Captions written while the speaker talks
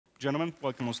Gentlemen,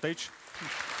 welcome on stage.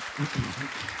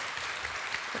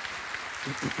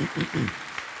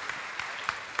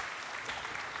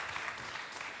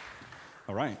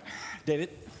 All right. David,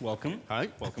 welcome. Hi.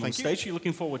 Welcome on stage. You're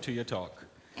looking forward to your talk.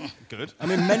 Good. I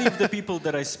mean, many of the people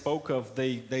that I spoke of,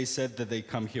 they said that they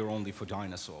come here only for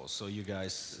dinosaurs. So you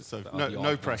guys... So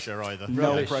no pressure either.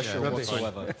 No pressure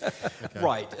whatsoever. Okay.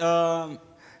 Right.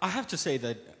 I have to say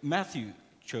that Matthew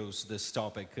chose this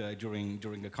topic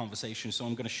during a conversation, so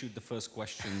I'm going to shoot the first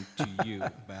question to you,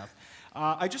 Matt.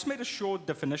 I just made a short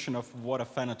definition of what a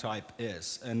phenotype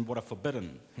is and what a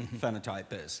forbidden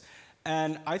phenotype is.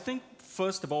 And I think,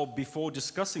 first of all, before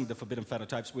discussing the forbidden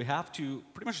phenotypes, we have to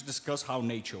pretty much discuss how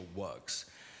nature works.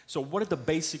 So what are the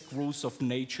basic rules of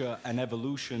nature and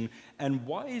evolution, and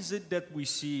why is it that we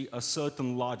see a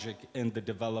certain logic in the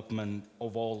development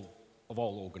of all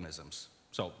organisms?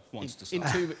 So, who wants to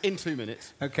start? In 2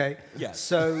 minutes. Okay. Yes.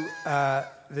 So,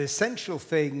 the essential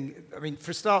thing, I mean,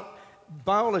 for a start,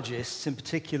 biologists in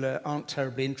particular aren't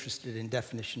terribly interested in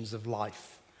definitions of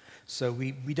life. So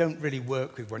we don't really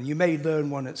work with one. You may learn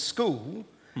one at school,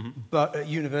 but at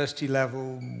university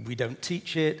level, we don't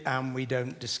teach it and we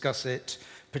don't discuss it.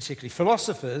 Particularly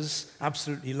philosophers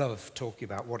absolutely love talking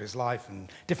about what is life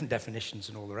and different definitions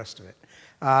and all the rest of it.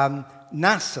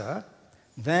 NASA,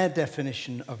 their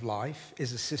definition of life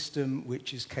is a system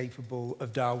which is capable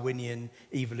of Darwinian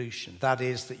evolution. That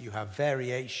is, that you have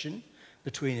variation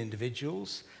between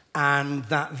individuals, and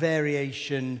that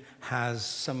variation has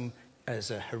some as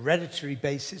a hereditary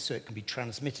basis, so it can be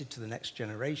transmitted to the next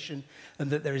generation, and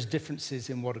that there is differences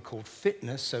in what are called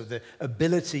fitness, so the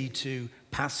ability to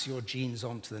pass your genes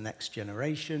on to the next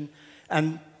generation.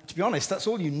 And to be honest, that's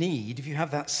all you need. If you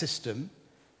have that system,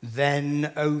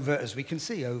 then over, as we can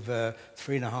see, over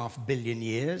 3.5 billion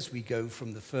years, we go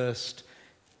from the first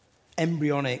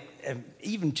embryonic,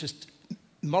 even just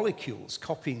molecules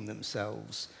copying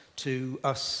themselves to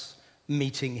us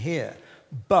meeting here.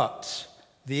 But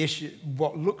the issue,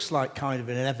 what looks like kind of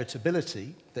an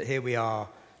inevitability, that here we are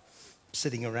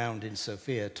sitting around in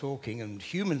Sophia talking and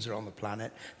humans are on the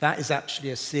planet, that is actually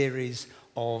a series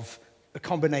of a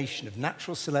combination of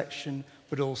natural selection,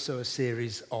 but also a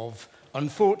series of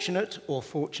unfortunate or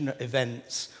fortunate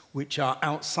events which are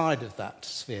outside of that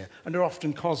sphere and are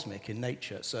often cosmic in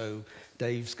nature. So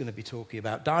Dave's going to be talking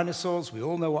about dinosaurs. We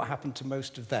all know what happened to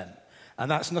most of them.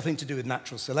 And that's nothing to do with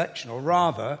natural selection, or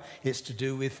rather, it's to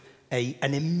do with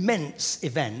an immense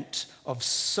event of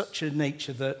such a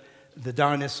nature that the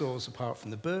dinosaurs, apart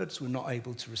from the birds, were not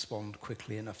able to respond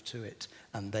quickly enough to it,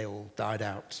 and they all died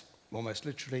out almost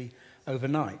literally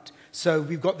overnight. So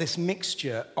we've got this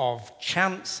mixture of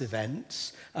chance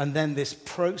events and then this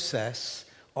process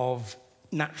of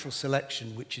natural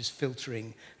selection which is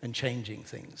filtering and changing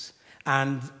things.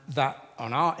 And that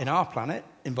in our planet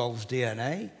involves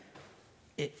DNA.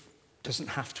 It doesn't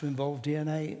have to involve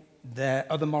DNA.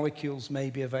 Other molecules may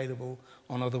be available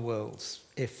on other worlds,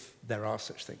 if there are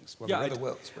such things. Well, yeah, other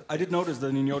worlds. But. I did notice that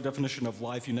in your definition of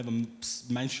life, you never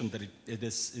mentioned that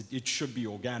it should be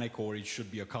organic or it should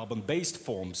be a carbon-based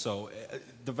form. So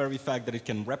the very fact that it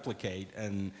can replicate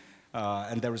and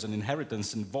there is an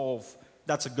inheritance involved,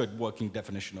 that's a good working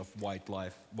definition of what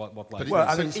life but is. Well,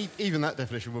 I mean, even that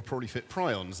definition would probably fit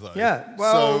prions, though. Yeah,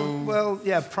 well,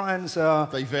 yeah, prions are...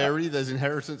 They vary, there's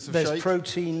inheritance of shape. There's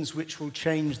proteins which will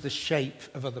change the shape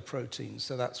of other proteins,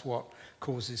 so that's what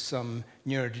causes some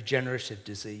neurodegenerative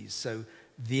disease. So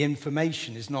the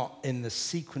information is not in the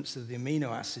sequence of the amino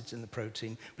acids in the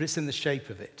protein, but it's in the shape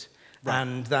of it. Right.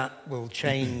 And that will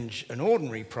change an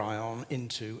ordinary prion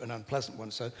into an unpleasant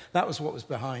one. So that was what was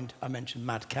behind, I mentioned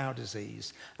mad cow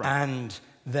disease, and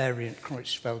variant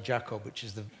Creutzfeldt-Jakob, which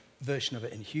is the version of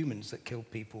it in humans that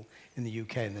killed people in the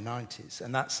UK in the 90s.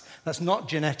 And that's not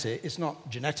genetic, it's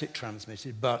not genetic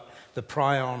transmitted, but the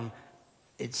prion,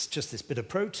 it's just this bit of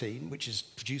protein, which is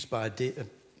produced by a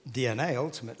DNA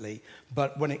ultimately,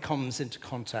 but when it comes into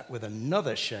contact with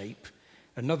another shape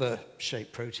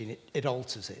protein, it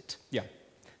alters it. Yeah.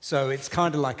 So it's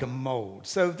kind of like a mold.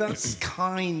 So that's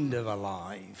kind of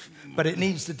alive, but it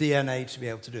needs the DNA to be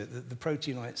able to do it. The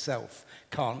protein on itself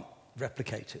can't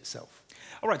replicate itself.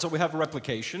 All right, so we have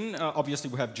replication. Obviously,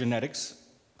 we have genetics.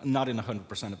 Not in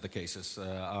 100% of the cases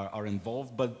are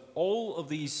involved, but all of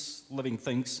these living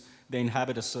things, they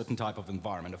inhabit a certain type of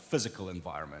environment, a physical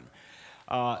environment.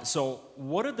 So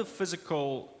what are the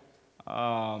physical,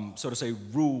 so to say,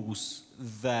 rules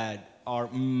that are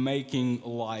making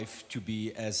life to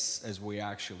be as we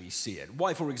actually see it?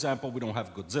 Why, for example, we don't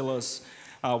have Godzillas,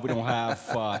 we don't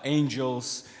have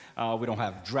angels, we don't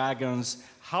have dragons?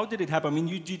 How did it happen? I mean,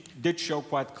 you did show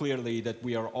quite clearly that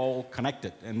we are all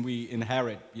connected and we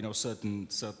inherit,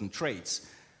 certain traits.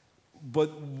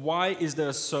 but why is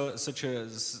there such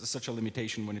a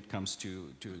limitation when it comes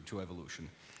to evolution?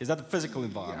 Is that the physical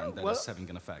environment that is having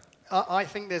an effect? I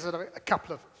think there's a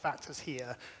couple of factors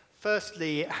here.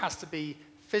 Firstly, it has to be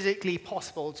physically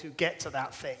possible to get to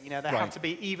that thing. You know, there have to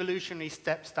be evolutionary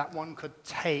steps that one could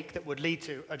take that would lead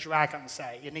to a dragon,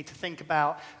 say. You need to think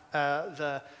about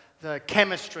the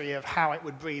chemistry of how it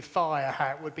would breathe fire,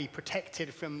 how it would be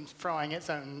protected from frying its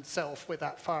own self with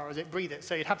that fire as it breathed it.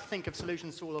 So you'd have to think of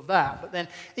solutions to all of that. But then,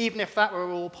 even if that were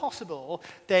all possible,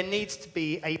 there needs to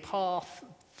be a path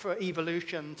for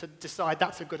evolution to decide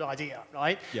that's a good idea,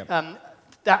 right? Yep.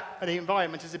 The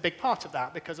environment is a big part of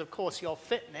that because, of course, your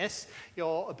fitness,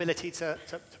 your ability to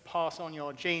pass on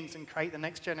your genes and create the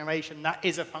next generation, that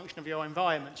is a function of your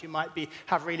environment. You might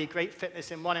have really great fitness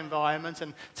in one environment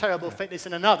and terrible fitness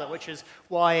in another, which is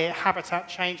why habitat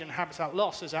change and habitat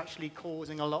loss is actually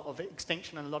causing a lot of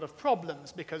extinction and a lot of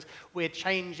problems because we're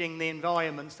changing the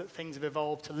environments that things have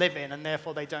evolved to live in, and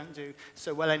therefore they don't do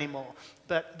so well anymore.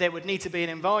 But there would need to be an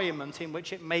environment in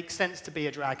which it makes sense to be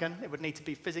a dragon. It would need to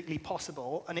be physically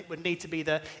possible, and it would need to be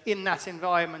that in that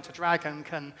environment a dragon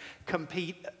can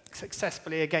compete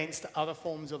successfully against other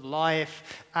forms of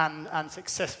life and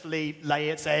successfully lay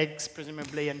its eggs,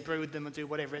 presumably, and brood them and do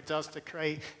whatever it does to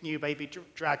create new baby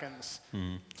dragons.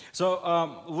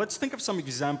 So let's think of some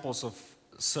examples of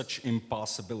such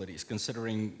impossibilities,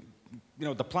 considering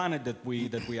the planet that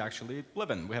we actually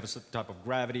live in. We have a certain type of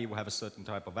gravity, we have a certain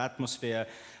type of atmosphere.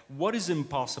 What is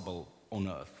impossible on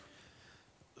Earth?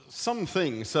 Some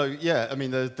things. So yeah, I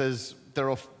mean, there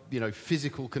are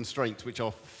physical constraints which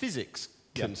are physics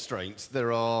constraints.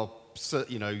 There are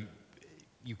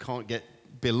you can't get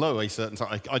below a certain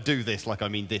size. I do this like I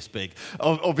mean this big.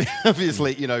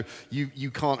 Obviously,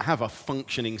 you can't have a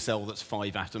functioning cell that's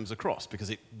 5 atoms across because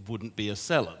it wouldn't be a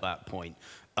cell at that point.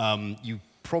 You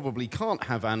probably can't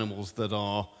have animals that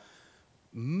are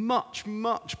much,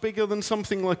 much bigger than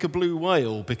something like a blue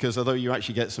whale, because although you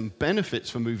actually get some benefits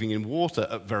for moving in water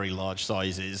at very large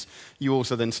sizes, you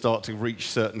also then start to reach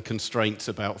certain constraints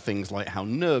about things like how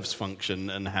nerves function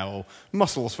and how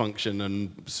muscles function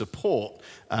and support,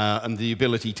 and the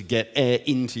ability to get air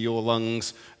into your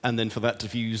lungs and then for that to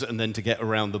fuse and then to get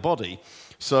around the body.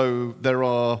 So there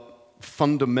are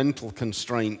fundamental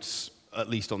constraints, at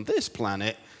least on this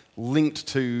planet, linked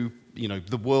to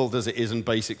the world as it is in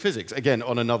basic physics. Again,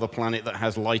 on another planet that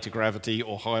has lighter gravity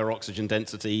or higher oxygen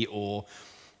density or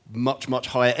much, much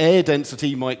higher air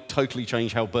density might totally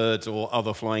change how birds or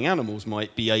other flying animals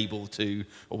might be able to,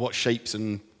 or what shapes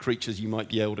and creatures you might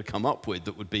be able to come up with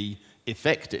that would be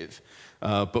effective.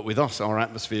 But with us, our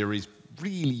atmosphere is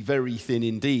really very thin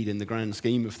indeed in the grand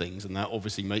scheme of things, and that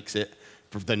obviously makes it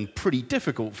then pretty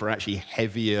difficult for actually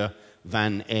heavier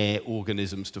than air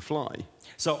organisms to fly.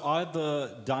 So are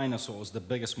the dinosaurs, the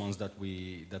biggest ones that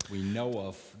we know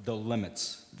of, the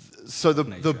limits? So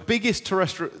the biggest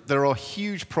terrestrial, there are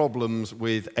huge problems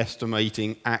with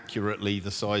estimating accurately the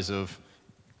size of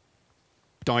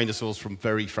dinosaurs from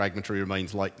very fragmentary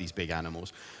remains like these big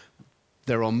animals.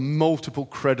 There are multiple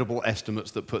credible estimates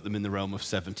that put them in the realm of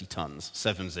 70 tons,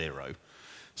 70.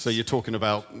 So you're talking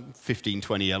about 15,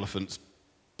 20 elephants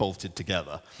bolted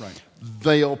together. Right.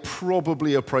 They are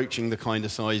probably approaching the kind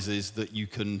of sizes that you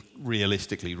can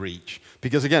realistically reach.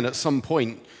 Because again, at some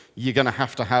point, you're going to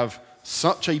have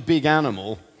such a big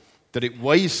animal that it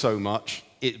weighs so much,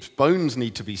 its bones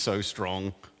need to be so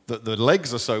strong, that the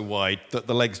legs are so wide that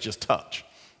the legs just touch.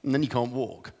 And then you can't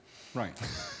walk. Right.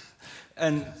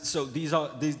 And so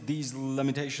these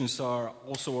limitations are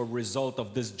also a result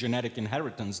of this genetic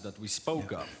inheritance that we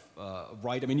spoke of,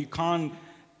 right? I mean, you can't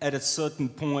at a certain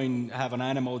point have an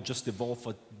animal just evolve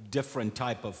a different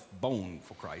type of bone,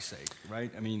 for Christ's sake,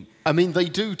 right? I mean, they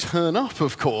do turn up,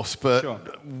 of course,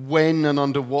 but when and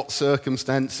under what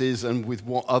circumstances and with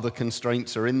what other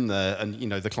constraints are in there, and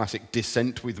the classic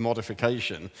descent with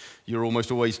modification, you're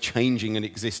almost always changing an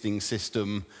existing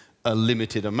system a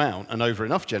limited amount, and over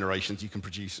enough generations you can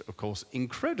produce, of course,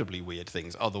 incredibly weird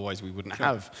things. Otherwise we wouldn't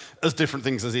have as different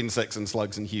things as insects and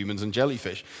slugs and humans and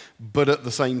jellyfish. But at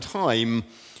the same time,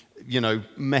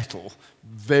 metal,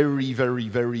 very, very,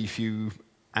 very few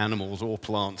animals or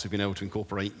plants have been able to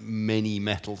incorporate many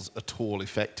metals at all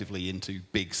effectively into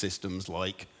big systems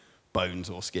like bones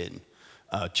or skin,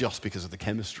 just because of the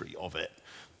chemistry of it.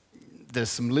 There's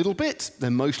some little bits,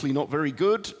 they're mostly not very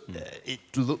good. It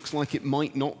looks like it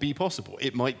might not be possible.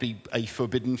 It might be a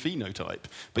forbidden phenotype.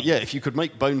 But yeah, if you could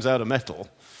make bones out of metal,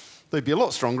 they'd be a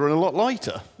lot stronger and a lot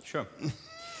lighter. Sure.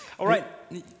 All right.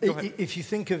 Go ahead. If you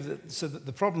think of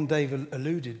the problem Dave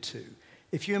alluded to,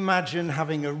 if you imagine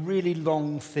having a really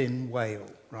long, thin whale,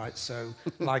 right? So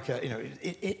like,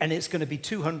 and it's going to be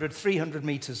 200, 300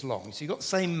 meters long. So you've got the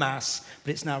same mass,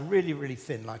 but it's now really, really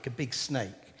thin, like a big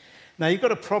snake. Now, you've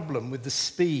got a problem with the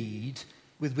speed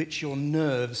with which your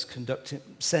nerves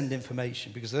send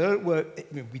information, because they don't work.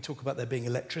 We talk about there being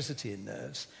electricity in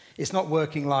nerves. It's not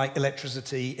working like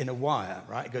electricity in a wire,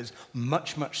 right? It goes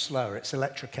much, much slower. It's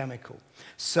electrochemical.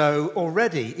 So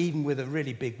already, even with a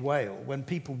really big whale, when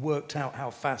people worked out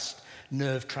how fast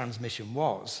nerve transmission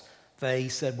was, they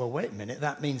said, well, wait a minute,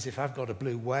 that means if I've got a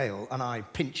blue whale and I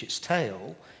pinch its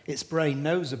tail, its brain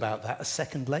knows about that a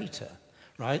second later,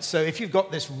 right? So if you've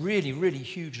got this really, really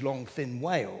huge, long, thin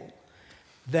whale,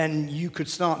 then you could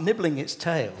start nibbling its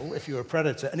tail if you're a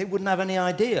predator, and it wouldn't have any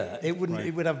idea. It wouldn't, right.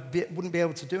 It wouldn't be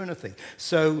able to do anything.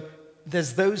 So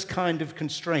there's those kind of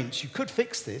constraints. You could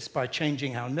fix this by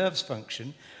changing how nerves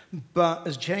function, but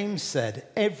as James said,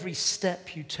 every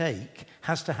step you take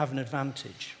has to have an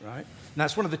advantage, right? And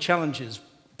that's one of the challenges.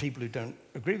 People who don't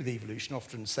agree with evolution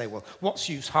often say, well, what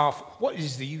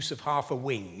is the use of half a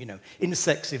wing? You know,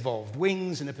 insects evolved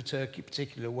wings in a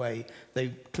particular way. They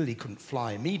clearly couldn't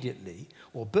fly immediately.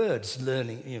 Or birds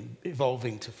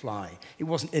evolving to fly. It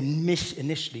wasn't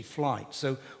initially flight.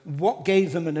 So what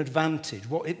gave them an advantage?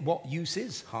 What use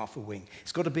is half a wing?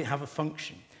 It's got to have a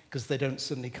function, because they don't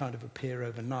suddenly kind of appear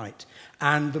overnight.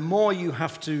 And the more you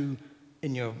have to,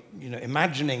 in your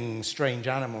imagining strange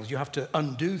animals, you have to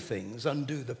undo things,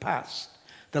 undo the past,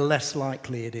 the less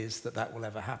likely it is that that will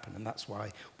ever happen. And that's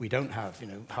why we don't have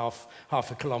half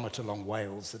a kilometre long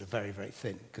whales that are very, very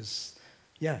thin, because,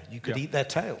 you could eat their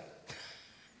tail.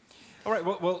 All right,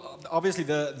 well obviously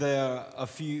there are a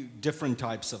few different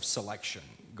types of selection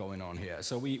going on here.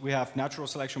 So we have natural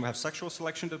selection, we have sexual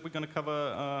selection that we're going to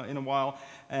cover in a while,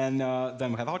 and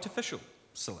then we have artificial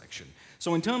selection.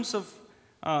 So in terms of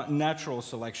natural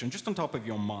selection, just on top of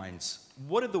your minds,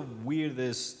 what are the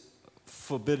weirdest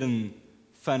forbidden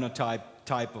phenotype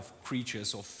type of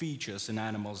creatures or features in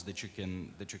animals that you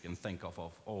can think of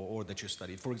or that you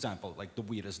studied? For example, like the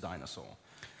weirdest dinosaur.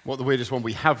 What, the weirdest one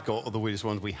we have got, or the weirdest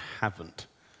one we haven't?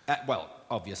 Well,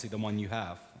 obviously the one you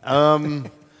have. I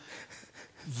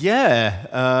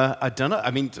don't know.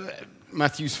 I mean,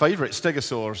 Matthew's favourite,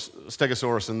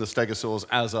 Stegosaurus and the stegosaurs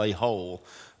as a whole,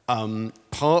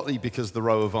 partly because the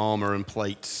row of armour and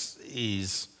plates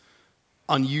is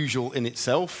unusual in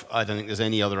itself. I don't think there's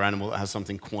any other animal that has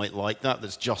something quite like that,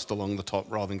 that's just along the top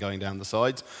rather than going down the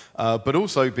sides. But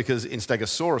also because in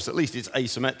Stegosaurus, at least, it's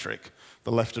asymmetric.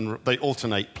 They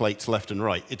alternate plates left and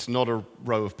right. It's not a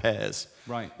row of pairs.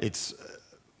 Right. It's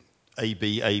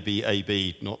AB, AB,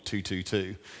 AB, not 2, 2,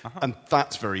 2. And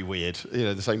that's very weird.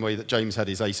 The same way that James had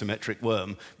his asymmetric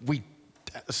worm.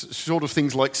 Sort of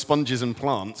things like sponges and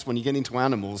plants, when you get into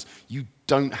animals, you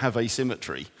don't have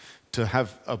asymmetry. To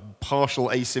have a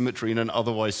partial asymmetry in an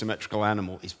otherwise symmetrical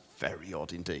animal is very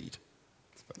odd indeed.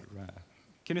 It's very rare.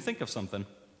 Can you think of something?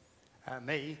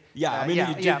 Me? Yeah, I mean,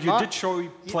 you did show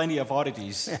plenty of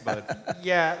oddities, but...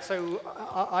 Yeah, so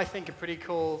I think a pretty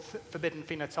cool forbidden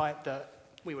phenotype that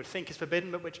we would think is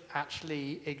forbidden, but which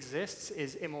actually exists,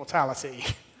 is immortality.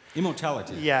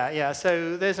 Immortality? Yeah.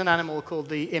 So there's an animal called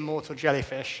the immortal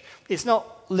jellyfish. It's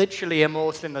not literally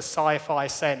immortal in the sci-fi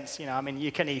sense. I mean,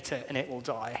 you can eat it and it will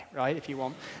die, right, if you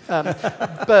want.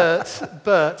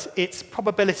 But its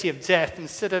probability of death,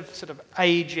 instead of sort of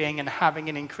aging and having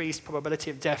an increased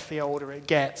probability of death the older it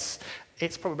gets,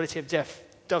 its probability of death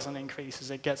doesn't increase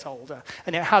as it gets older.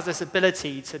 And it has this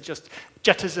ability to just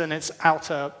jettison its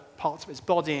outer parts of its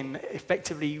body and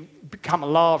effectively become a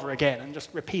larva again and just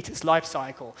repeat its life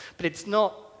cycle. But it's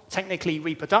not technically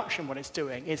reproduction what it's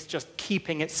doing. It's just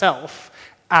keeping itself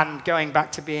and going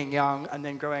back to being young and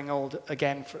then growing old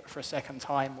again for a second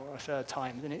time or a third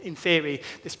time. And in theory,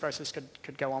 this process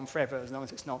could go on forever as long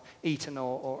as it's not eaten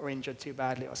or injured too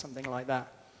badly or something like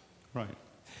that. Right.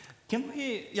 Can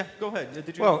we... Yeah, go ahead.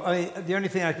 Did you... Well, the only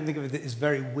thing I can think of that is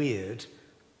very weird,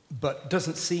 but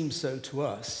doesn't seem so to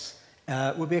us,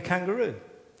 would be a kangaroo.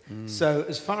 So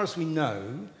as far as we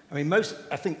know, I mean, I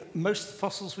think most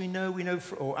fossils we know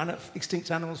or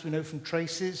extinct animals we know from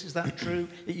traces. Is that true?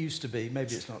 It used to be.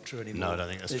 Maybe it's not true anymore. No, I don't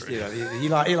think that's true. He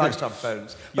likes to have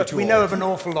bones. But we know of an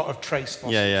awful lot of trace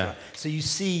fossils. Yeah. Right? So you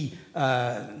see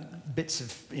bits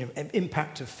of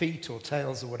impact of feet or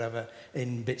tails or whatever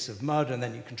in bits of mud, and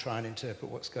then you can try and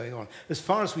interpret what's going on. As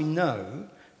far as we know,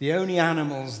 the only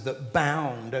animals that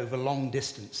bound over long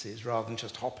distances, rather than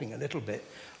just hopping a little bit,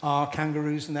 are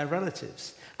kangaroos and their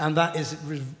relatives. And that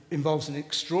involves an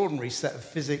extraordinary set of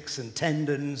physics and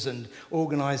tendons and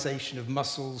organization of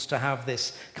muscles to have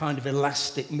this kind of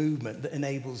elastic movement that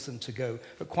enables them to go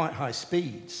at quite high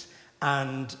speeds.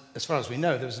 And as far as we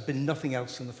know, there's been nothing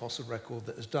else in the fossil record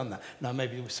that has done that. Now,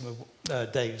 maybe with some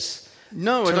of Dave's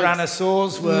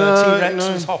tyrannosaurs were T-Rex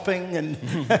was hopping and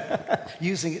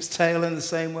using its tail in the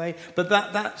same way. But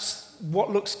that's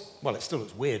what looks, well, it still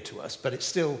looks weird to us, but it's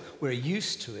still, we're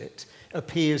used to it,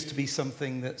 appears to be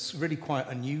something that's really quite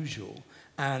unusual.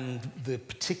 And the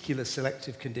particular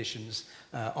selective conditions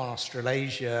on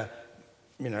Australasia,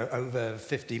 you know, over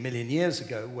 50 million years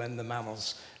ago, when the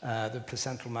mammals, the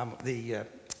placental mammal, the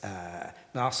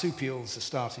marsupials are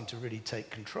starting to really take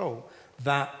control,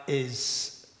 that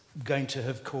is going to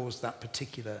have caused that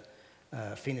particular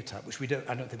phenotype, which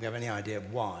I don't think we have any idea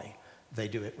why they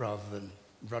do it rather than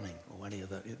running or any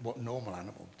other, what normal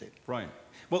animal did. Right.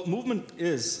 Well, movement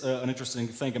is an interesting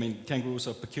thing. I mean, kangaroos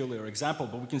are a peculiar example,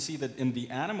 but we can see that in the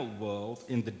animal world,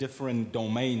 in the different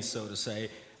domains, so to say,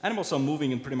 animals are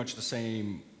moving in pretty much the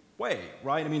same way,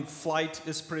 right? I mean, flight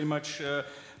is pretty much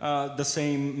the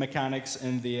same mechanics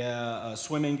in the air.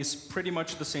 Swimming is pretty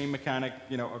much the same mechanic,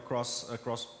 you know, across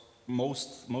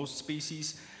most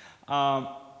species.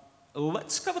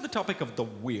 Let's cover the topic of the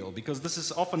wheel, because this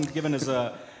is often given as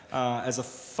a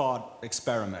thought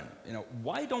experiment. You know,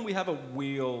 why don't we have a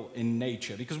wheel in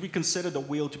nature? Because we consider the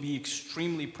wheel to be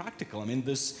extremely practical. I mean,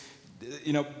 this,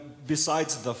 you know,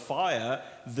 besides the fire,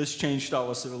 this changed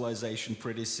our civilization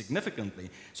pretty significantly.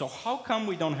 So how come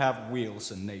we don't have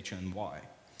wheels in nature, and why?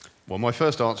 Well, my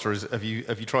first answer is, have you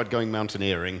tried going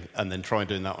mountaineering and then try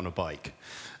doing that on a bike?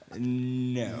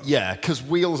 No. Yeah, because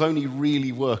wheels only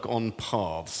really work on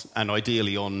paths and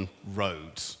ideally on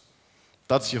roads.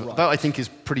 That, I think, is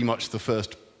pretty much the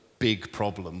first big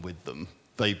problem with them.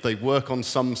 They work on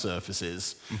some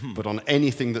surfaces, but on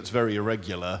anything that's very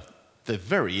irregular, they're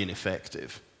very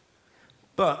ineffective.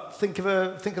 But think of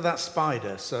that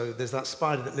spider. So there's that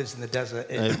spider that lives in the desert.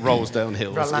 It rolls down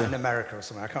hills. Latin America or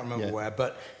something. I can't remember where.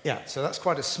 But yeah, so that's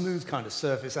quite a smooth kind of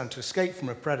surface. And to escape from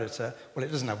a predator, well,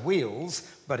 it doesn't have wheels,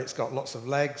 but it's got lots of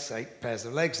legs, 8 pairs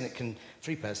of legs, and it can,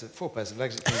 4 pairs of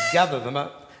legs, it can gather them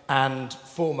up and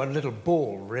form a little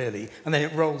ball, really. And then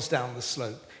it rolls down the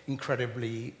slope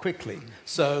incredibly quickly.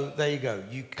 So there you go.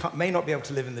 You may not be able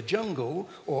to live in the jungle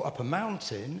or up a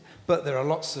mountain, but there are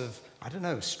lots of, I don't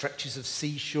know, stretches of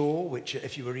seashore, which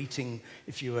if you were,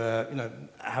 you know,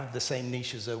 have the same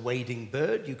niche as a wading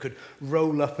bird, you could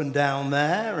roll up and down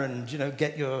there and, you know,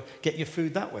 get your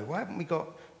food that way. Why haven't we got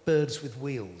birds with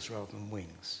wheels rather than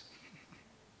wings?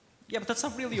 Yeah, but that's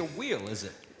not really a wheel, is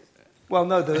it? Well,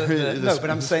 no, no, but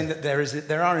I'm saying that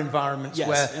there are environments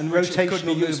where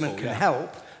rotational movement can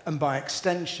help, and by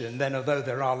extension, then although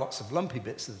there are lots of lumpy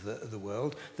bits of the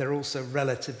world, there are also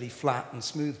relatively flat and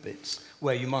smooth bits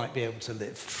where you might be able to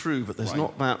live. True, but there's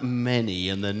not that many,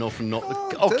 and they're often not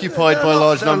occupied by a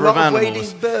large number of animals.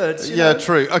 Wading birds, yeah,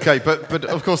 true. Okay, but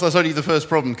of course that's only the first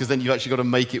problem, because then you've actually got to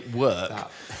make it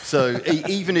work. So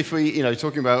even if we, you know,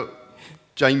 talking about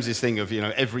James's thing of, you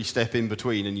know, every step in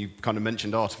between, and you kind of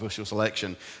mentioned artificial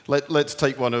selection. Let's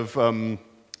take one of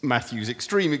Matthew's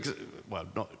extreme,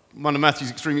 not one of Matthew's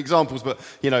extreme examples, but,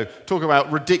 you know, talk about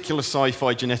ridiculous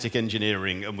sci-fi genetic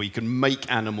engineering, and we can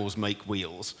make animals make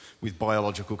wheels with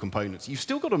biological components. You've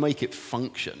still got to make it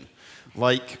function.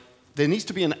 Like, there needs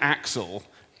to be an axle,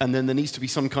 and then there needs to be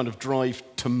some kind of drive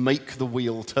to make the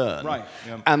wheel turn. Right.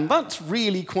 Yeah. And that's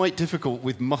really quite difficult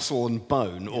with muscle and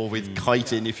bone, or with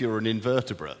chitin if you're an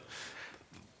invertebrate.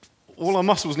 All our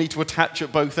muscles need to attach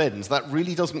at both ends. That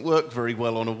really doesn't work very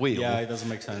well on a wheel. Yeah, it doesn't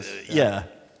make sense. Yeah.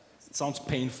 It sounds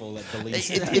painful at the least.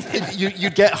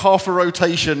 You get half a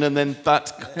rotation, and then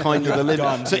that's kind of the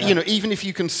limit. So, you know, even if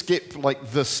you can skip,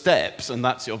 like, the steps, and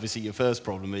that's obviously your first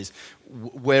problem, is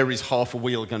where is half a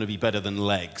wheel going to be better than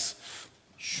legs?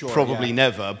 Sure, probably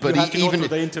never. But even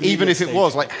if it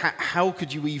was, like, how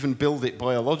could you even build it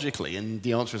biologically? And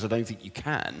the answer is, I don't think you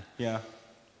can. Yeah.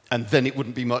 And then it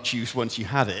wouldn't be much use once you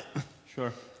had it.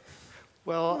 Sure.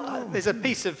 Well, there's a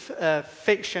piece of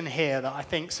fiction here that I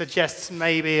think suggests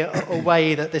maybe a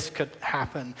way that this could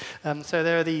happen. So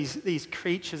there are these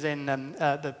creatures in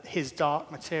his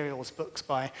Dark Materials books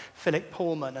by Philip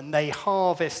Pullman, and they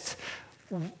harvest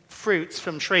fruits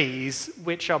from trees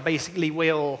which are basically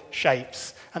wheel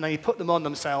shapes, and then you put them on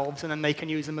themselves, and then they can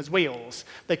use them as wheels.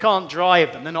 They can't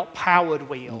drive them, they're not powered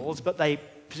wheels, but they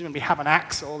presumably have an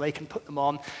axle, they can put them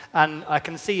on, and I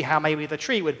can see how maybe the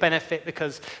tree would benefit,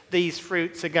 because these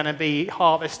fruits are going to be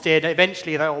harvested,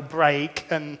 eventually they'll break,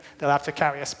 and they'll have to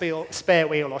carry a spare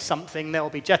wheel or something, they'll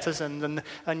be jettisoned, and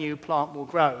a new plant will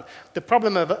grow. The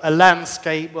problem of a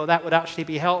landscape, well, that would actually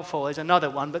be helpful, is another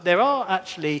one, but there are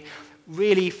actually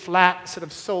really flat sort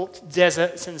of salt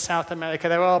deserts in South America.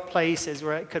 There are places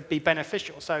where it could be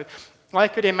beneficial. So I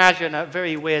could imagine a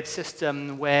very weird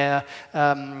system where,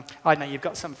 I don't know, you've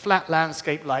got some flat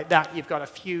landscape like that, you've got a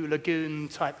few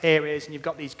lagoon-type areas, and you've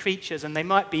got these creatures, and they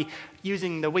might be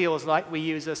using the wheels like we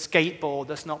use a skateboard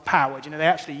that's not powered. You know, they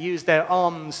actually use their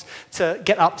arms to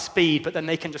get up speed, but then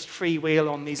they can just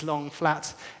freewheel on these long,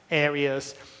 flat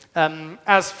areas.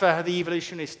 As for the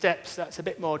evolutionary steps, that's a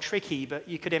bit more tricky, but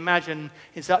you could imagine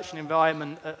in such an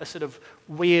environment a sort of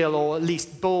wheel or at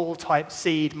least ball-type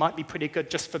seed might be pretty good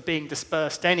just for being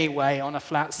dispersed anyway on a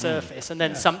flat surface, and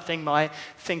then something might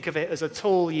think of it as a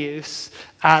tool use,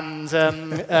 and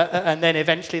then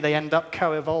eventually they end up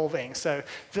co-evolving. So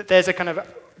there's a kind of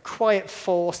quite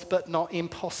forced but not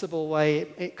impossible way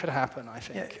it could happen, I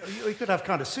think. Yeah, you could have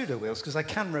kind of pseudo wheels because I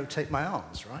can rotate my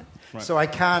arms, right? So I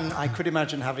could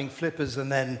imagine having flippers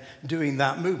and then doing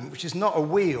that movement, which is not a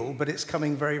wheel, but it's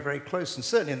coming very, very close. And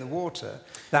certainly in the water,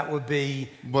 that would be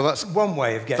one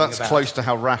way of getting about. That's close to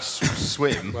how wrats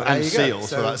swim and seals,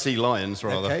 so that's sea lions,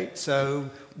 rather. Okay, so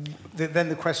then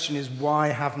the question is, why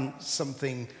haven't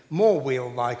something more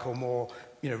wheel-like or more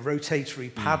rotatory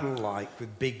paddle-like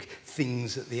with big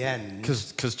things at the end?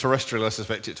 Because terrestrial, I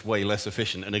suspect it's way less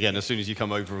efficient. And again, as soon as you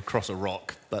come over across a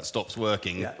rock, that stops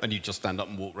working, and you just stand up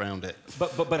and walk around it.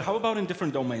 But how about in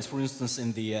different domains? For instance,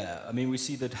 in the air. I mean, we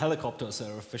see that helicopters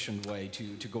are an efficient way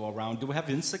to go around. Do we have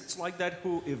insects like that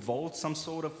who evolved some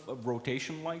sort of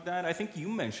rotation like that? I think you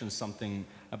mentioned something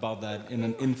about that in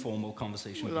an informal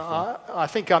conversation before. I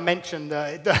think I mentioned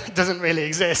that it doesn't really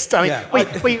exist. I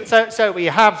mean, so we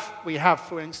have,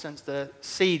 for instance, the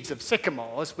seeds of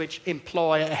sycamores, which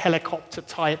employ a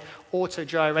helicopter-type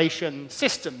auto-gyration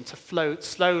system to float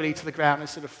slowly to the ground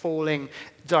instead of falling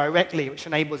directly, which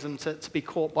enables them to be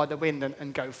caught by the wind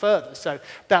and go further. So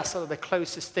that's sort of the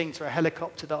closest thing to a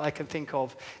helicopter that I can think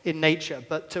of in nature.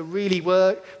 But to really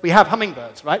work, we have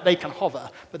hummingbirds, right? They can hover,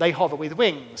 but they hover with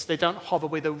wings. They don't hover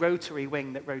with a rotary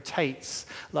wing that rotates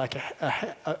like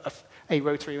a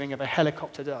rotary wing of a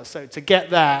helicopter does. So to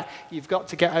get that, you've got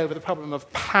to get over the problem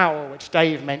of power, which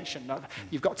Dave mentioned.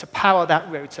 You've got to power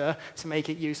that rotor to make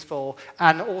it useful.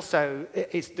 And also,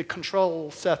 the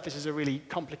control surfaces are really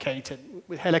complicated.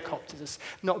 With helicopters, it's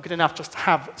not good enough just to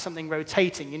have something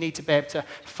rotating. You need to be able to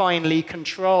finely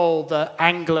control the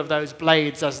angle of those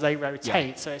blades as they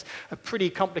rotate. So it's a pretty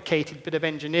complicated bit of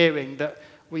engineering that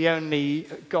we only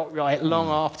got right long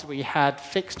after we had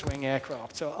fixed-wing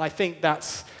aircraft. So I think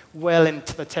that's well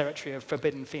into the territory of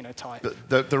forbidden phenotype.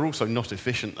 But they're also not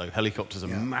efficient, though. Helicopters are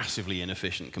massively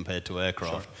inefficient compared to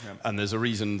aircraft. Sure. And there's a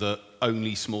reason that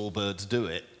only small birds do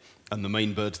it. And the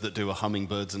main birds that do are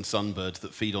hummingbirds and sunbirds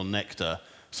that feed on nectar.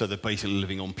 So they're basically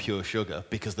living on pure sugar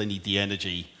because they need the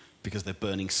energy because they're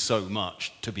burning so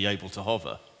much to be able to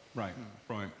hover. Right,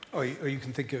 right. Or you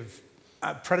can think of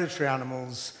predatory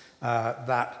animals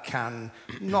that can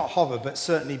not hover, but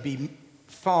certainly be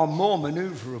far more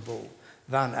maneuverable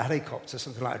than a helicopter,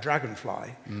 something like a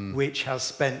dragonfly, which has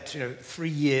spent 3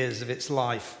 years of its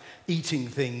life eating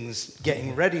things,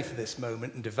 getting ready for this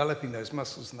moment and developing those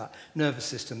muscles and that nervous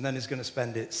system, then is going to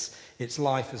spend its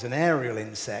life as an aerial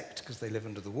insect, because they live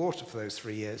under the water for those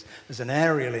 3 years, as an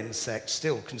aerial insect,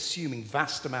 still consuming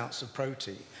vast amounts of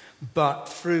protein, but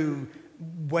through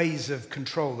ways of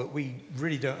control that we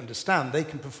really don't understand, they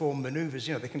can perform maneuvers,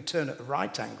 they can turn at the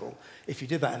right angle. If you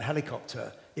did that in a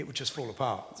helicopter, it would just fall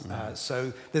apart.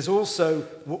 So there's also,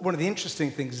 one of the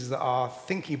interesting things is that our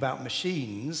thinking about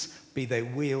machines, be they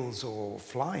wheels or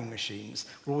flying machines,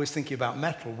 we're always thinking about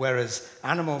metal, whereas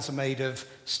animals are made of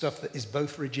stuff that is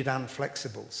both rigid and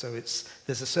flexible. So there's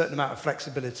a certain amount of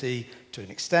flexibility to an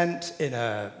extent in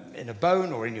a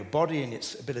bone or in your body, in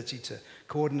its ability to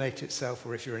coordinate itself,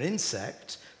 or if you're an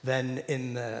insect, then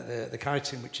in the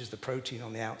keratin, which is the protein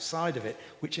on the outside of it,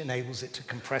 which enables it to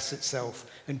compress itself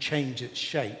and change its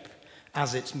shape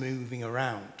as it's moving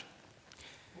around.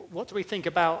 What do we think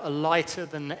about a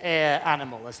lighter-than-air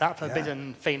animal? Is that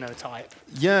forbidden phenotype?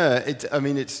 Yeah,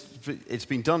 it's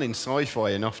been done in sci-fi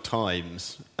enough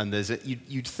times, and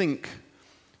you'd think,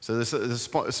 so there's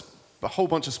a whole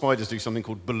bunch of spiders do something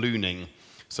called ballooning.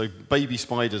 So baby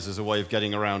spiders, as a way of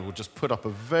getting around, will just put up a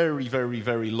very, very,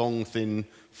 very long, thin,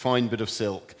 fine bit of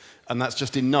silk, and that's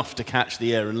just enough to catch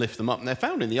the air and lift them up. And they're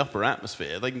found in the upper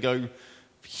atmosphere. They can go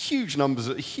huge numbers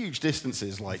at huge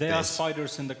distances like this. They are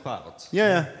spiders in the clouds.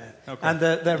 Yeah. Okay. And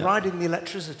they're riding the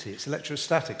electricity. It's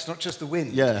electrostatic. It's not just the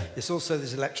wind. Yeah. It's also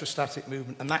this electrostatic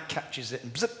movement, and that catches it,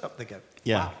 and zip, up they go.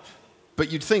 Yeah. Wow. But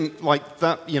you'd think like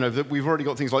that, that we've already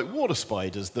got things like water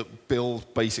spiders that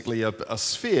build basically a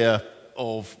sphere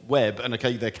of web, and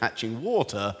okay, they're catching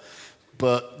water,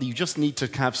 but you just need to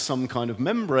have some kind of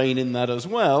membrane in that as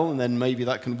well, and then maybe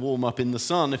that can warm up in the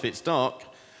sun if it's dark.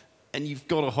 and you've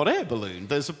got a hot air balloon.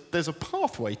 There's a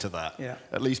pathway to that,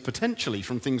 at least potentially,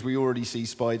 from things we already see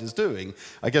spiders doing.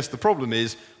 I guess the problem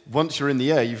is, once you're in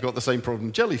the air, you've got the same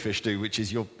problem jellyfish do, which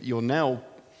is you're now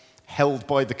held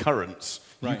by the currents.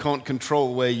 You can't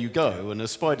control where you go, and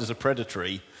as spiders are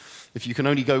predatory, if you can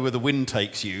only go where the wind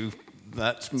takes you,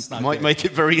 that might make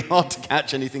it very hard to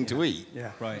catch anything to eat.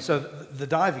 Yeah. Right. So the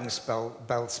diving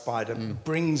bell spider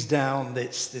brings down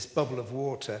this bubble of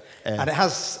water, and it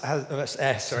has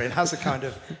a kind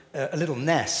of a little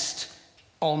nest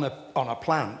on a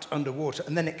plant underwater,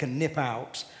 and then it can nip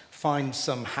out, find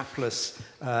some hapless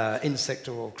insect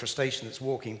or crustacean that's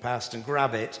walking past, and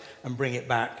grab it and bring it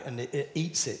back, and it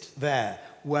eats it there.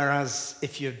 Whereas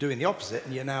if you're doing the opposite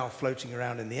and you're now floating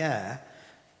around in the air,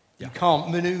 you can't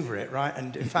maneuver it, right?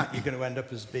 And in fact, you're going to end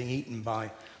up as being eaten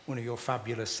by one of your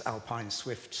fabulous alpine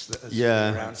swifts that are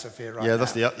zooming around Sophia right now.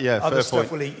 That's the other fair stuff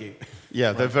point. will eat you.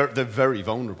 Yeah, they're very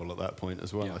vulnerable at that point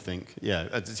as well. I think.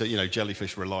 Yeah, so,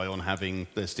 jellyfish rely on having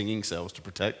their stinging cells to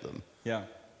protect them. Yeah.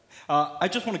 I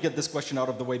just want to get this question out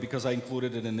of the way because I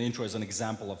included it in the intro as an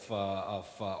example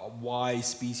of why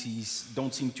species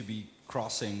don't seem to be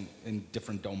crossing in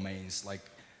different domains. Like,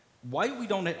 why we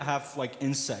don't have like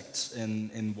insects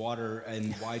in water,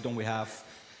 and why don't we have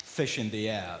fish in the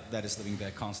air that is living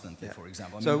there constantly, for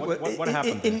example? I mean, what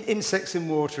happened? Insects in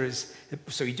water is,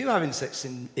 so you do have insects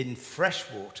in fresh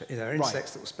water. There are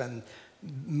insects that will spend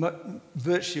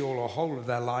virtually all or whole of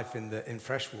their life in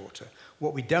fresh water.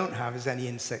 What we don't have is any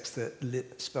insects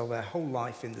that spend their whole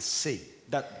life in the sea.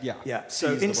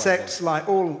 So insects, like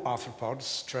all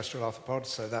arthropods, terrestrial arthropods,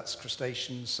 so that's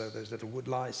crustaceans, so those little wood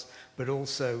lice, but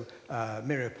also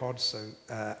myriapods,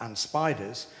 and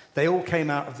spiders, they all came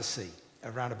out of the sea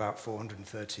around about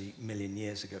 430 million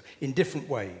years ago in different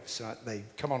waves. They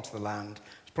come onto the land.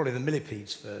 It's probably the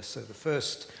millipedes first. So the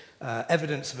first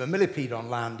evidence of a millipede on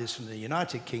land is from the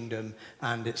United Kingdom,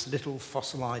 and it's little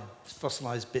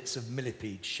fossilized bits of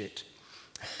millipede shit.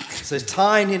 So there's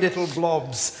tiny little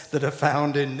blobs that are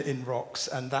found in rocks,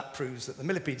 and that proves that the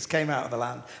millipedes came out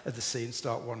of the sea and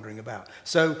start wandering about.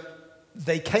 So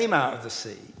they came out of the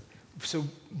sea,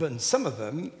 but in some of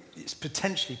them, it's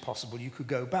potentially possible you could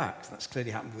go back. That's clearly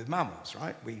happened with mammals,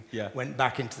 right? We went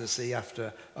back into the sea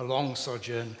after a long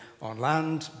sojourn on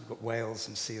land. We've got whales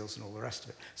and seals and all the rest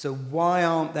of it. So why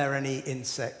aren't there any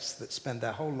insects that spend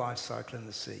their whole life cycle in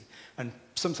the sea? And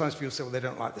sometimes people say, well, they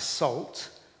don't like the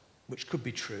salt, which could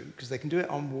be true, because they can do it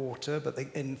on water, but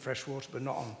in fresh water, but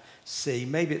not on sea.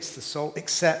 Maybe it's the salt,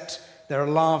 except there are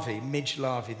larvae, midge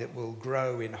larvae, that will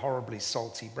grow in horribly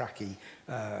salty, bracky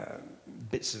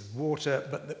bits of water,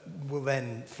 but that will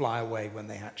then fly away when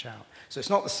they hatch out. So it's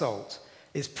not the salt.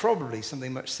 It's probably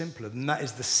something much simpler, and that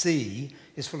is the sea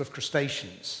is full of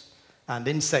crustaceans. And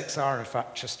insects are, in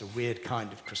fact, just a weird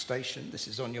kind of crustacean. This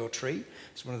is on your tree.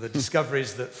 It's one of the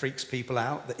discoveries that freaks people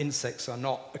out, that insects are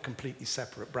not a completely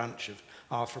separate branch of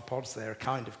arthropods. They're a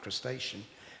kind of crustacean.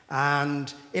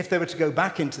 And if they were to go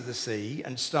back into the sea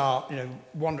and start,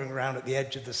 wandering around at the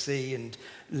edge of the sea and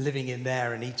living in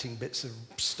there and eating bits of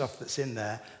stuff that's in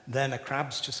there, then a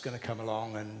crab's just going to come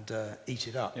along and eat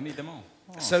it up. And eat them all.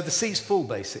 Oh. So the sea's full,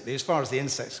 basically, as far as the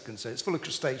insects are concerned. It's full of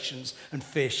crustaceans and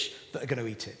fish that are going to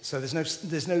eat it. So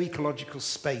there's no ecological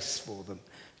space for them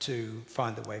to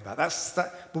find their way back.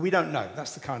 But we don't know.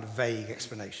 That's the kind of vague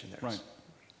explanation there is. Right.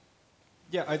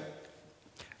 Yeah,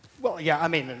 Well, yeah, I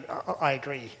mean, I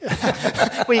agree.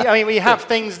 we have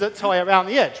things that toy around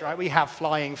the edge, right? We have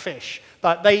flying fish,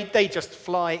 but they just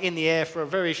fly in the air for a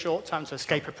very short time to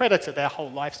escape a predator. Their whole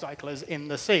life cycle is in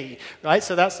the sea, right?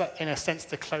 So that's, in a sense,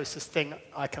 the closest thing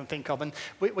I can think of. And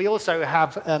we also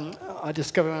have, I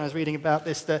discovered when I was reading about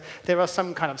this, that there are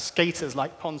some kind of skaters,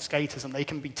 like pond skaters, and they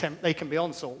can be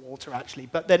on salt water, actually,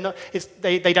 but they're not,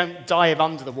 they don't dive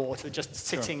under the water, just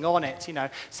sitting on it,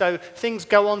 So things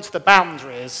go onto the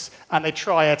boundaries, and they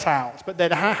try it out. But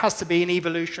there has to be an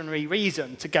evolutionary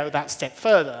reason to go that step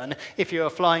further. And if you're a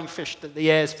flying fish, that the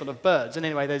air's full of birds. And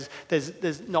anyway,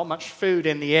 there's not much food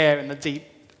in the air in the deep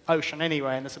ocean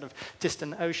anyway, in the sort of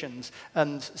distant oceans.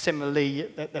 And similarly,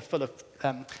 they're full of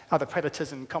other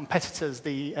predators and competitors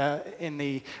in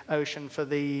the ocean for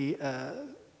the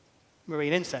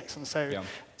marine insects. And so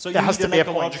So there has to be an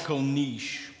ecological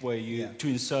niche where to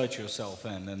insert yourself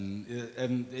in,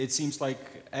 and it seems like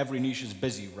every niche is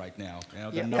busy right now.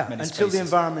 There are not many until spaces. the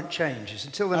environment changes,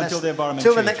 until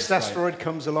the next asteroid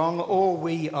comes along, or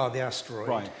we are the asteroid.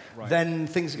 Right. Then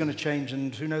things are going to change,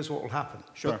 and who knows what will happen.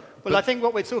 Sure. Well, I think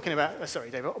what we're talking about,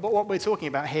 sorry, David, but what we're talking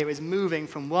about here is moving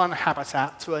from one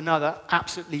habitat to another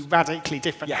absolutely radically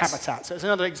different habitat. So it's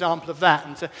another example of that.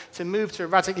 And to move to a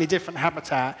radically different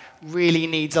habitat really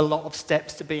needs a lot of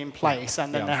steps to be in place,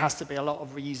 and then there has to be a lot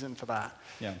of reason for that.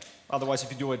 Yeah. Otherwise,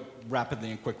 if you do it rapidly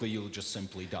and quickly, you'll just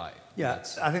simply die. Yeah,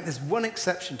 I think there's one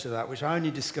exception to that, which I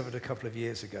only discovered a couple of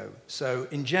years ago. So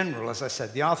in general, as I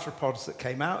said, the arthropods that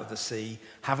came out of the sea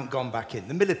haven't gone back in.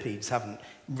 The millipedes haven't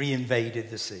reinvaded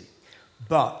the sea.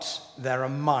 But there are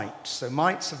mites. So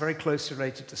mites are very closely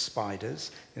related to spiders.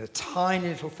 You know, tiny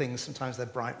little things. Sometimes they're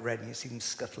bright red, and you see them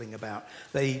scuttling about.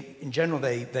 In general,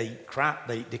 they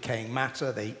eat decaying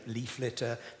matter. They eat leaf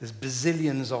litter. There's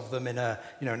bazillions of them in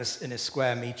a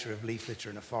square meter of leaf litter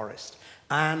in a forest.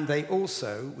 And they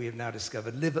also, we have now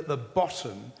discovered, live at the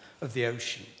bottom of the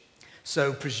ocean.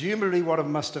 So presumably what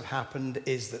must have happened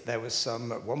is that there was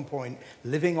some, at one point,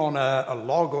 living on a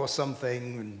log or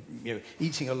something, and,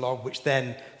 eating a log, which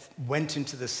then went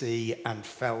into the sea and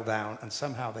fell down, and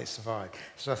somehow they survived.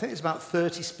 So I think there's about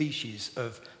 30 species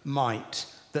of mite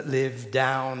that live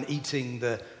down eating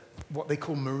what they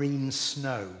call marine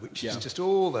snow, which is just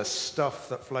all the stuff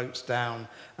that floats down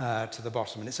to the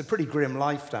bottom. And it's a pretty grim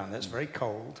life down there. It's very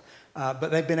cold. But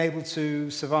they've been able to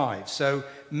survive. So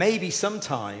maybe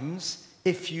sometimes,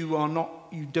 if you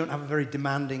don't have a very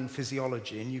demanding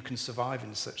physiology and you can survive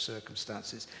in such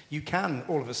circumstances, you can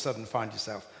all of a sudden find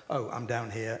yourself, oh, I'm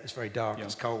down here, it's very dark,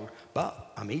 it's cold,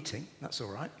 but I'm eating, that's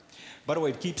all right. By the way,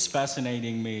 it keeps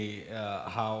fascinating me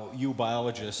how you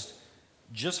biologists,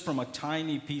 just from a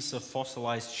tiny piece of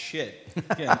fossilized shit,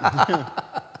 can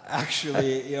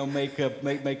actually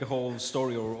make a whole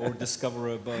story or discover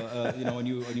a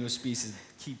new species.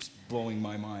 It keeps blowing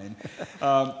my mind.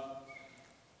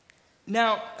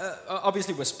 Now,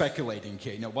 obviously, we're speculating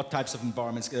here. What types of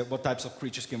environments, what types of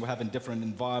creatures can we have in different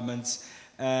environments,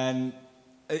 and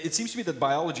it seems to me that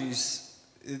biology is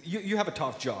you have a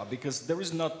tough job because there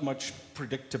is not much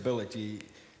predictability.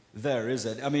 There, is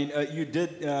it? I mean, you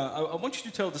did. I want you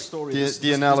to tell the story.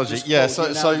 The analogy,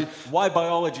 So why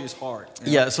biology is hard?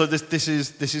 Yeah. So this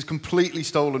is completely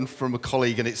stolen from a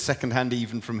colleague, and it's secondhand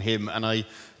even from him. And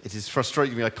it is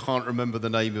frustrating me. I can't remember the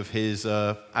name of his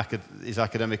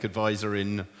academic advisor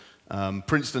in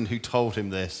Princeton who told him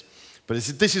this. But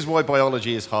this is why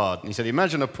biology is hard. And he said,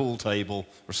 imagine a pool table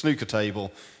or a snooker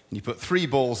table, and you put 3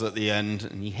 balls at the end,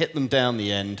 and you hit them down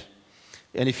the end.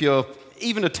 And if you're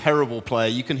even a terrible player,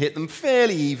 you can hit them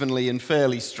fairly evenly and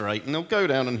fairly straight, and they'll go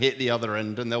down and hit the other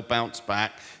end, and they'll bounce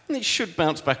back, and it should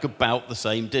bounce back about the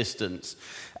same distance.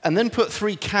 And then put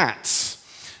 3 cats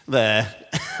there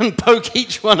and poke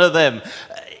each one of them.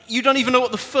 You don't even know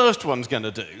what the first one's going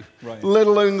to do, let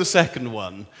alone the second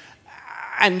one.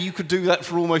 And you could do that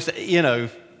for almost,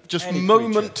 just any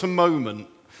moment creature. To moment.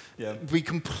 Yeah. Be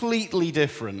completely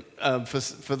different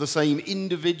for the same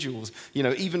individuals,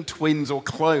 even twins or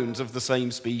clones of the same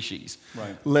species,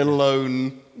 let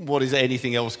alone what is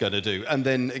anything else going to do. And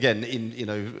then again,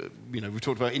 we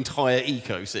talked about entire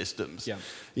ecosystems.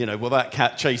 Yeah. Well, that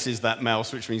cat chases that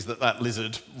mouse, which means that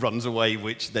lizard runs away,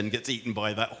 which then gets eaten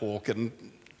by that hawk, and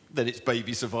then its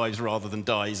baby survives rather than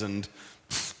dies, and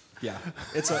yeah,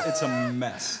 it's a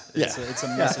mess. It's a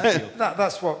mess.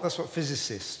 That's what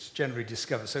physicists generally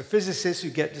discover. So physicists who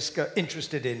get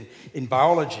interested in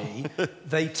biology,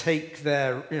 they take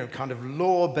their kind of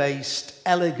law-based,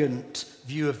 elegant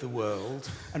view of the world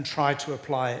and try to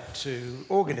apply it to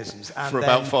organisms. And for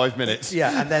about 5 minutes.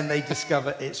 And then they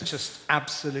discover it's just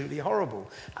absolutely horrible.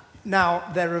 Now,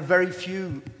 there are very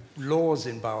few laws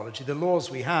in biology. The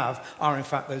laws we have are, in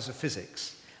fact, those of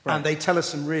physics. And they tell us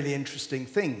some really interesting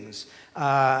things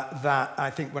that I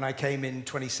think when I came in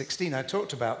 2016, I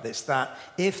talked about this, that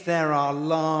if there are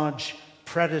large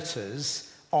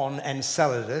predators on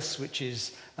Enceladus, which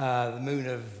is the moon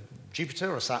of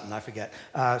Jupiter or Saturn, I forget,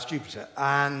 it's Jupiter,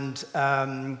 and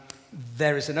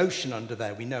there is an ocean under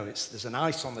there, we know there's an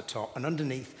ice on the top, and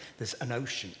underneath there's an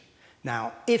ocean.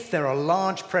 Now, if there are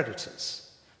large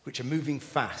predators which are moving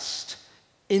fast,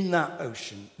 in that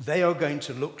ocean, they are going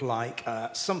to look like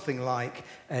something like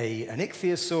an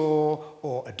ichthyosaur,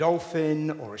 or a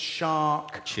dolphin, or a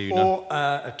shark, or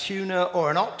a tuna, or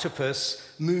an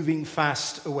octopus moving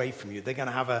fast away from you. They're going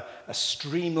to have a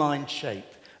streamlined shape.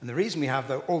 And the reason we have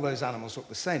all those animals look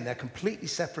the same, they're completely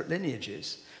separate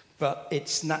lineages, but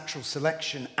it's natural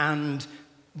selection and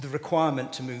the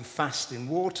requirement to move fast in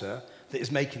water that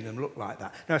is making them look like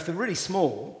that. Now, if they're really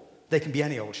small, they can be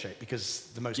any old shape because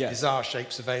the most bizarre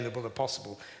shapes available are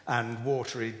possible, and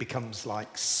water becomes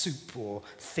like soup or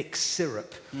thick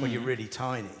syrup when you're really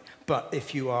tiny. But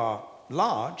if you are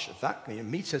large, of that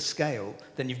meter scale,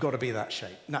 then you've got to be that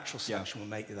shape. Natural selection will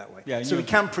make you that way. Yeah, so we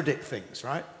can predict things,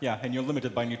 right? Yeah, and you're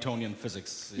limited by Newtonian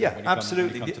physics. Yeah,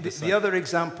 absolutely. The other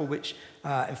example, which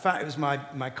in fact it was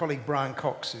my colleague Brian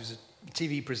Cox, who's a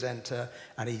TV presenter,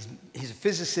 and he's a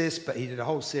physicist, but he did a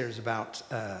whole series about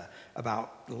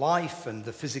life and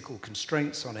the physical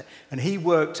constraints on it. And he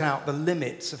worked out the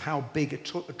limits of how big a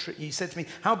tree. He said to me,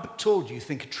 "How tall do you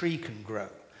think a tree can grow?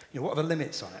 You know, what are the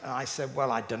limits on it?" And I said,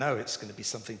 "Well, I don't know. It's going to be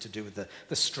something to do with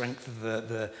the strength of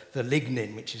the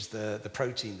lignin, which is the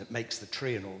protein that makes the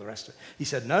tree and all the rest of it." He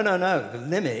said, no. The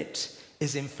limit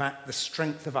is, in fact, the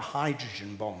strength of a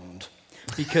hydrogen bond.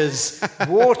 Because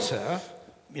water,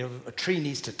 you know, a tree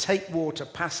needs to take water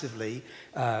passively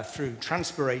through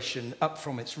transpiration up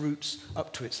from its roots,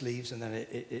 up to its leaves, and then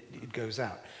it goes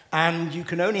out. And you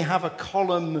can only have a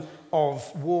column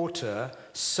of water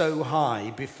so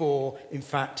high before, in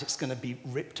fact, it's going to be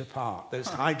ripped apart. Those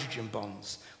hydrogen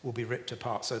bonds will be ripped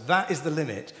apart. So that is the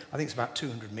limit. I think it's about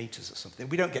 200 meters or something.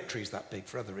 We don't get trees that big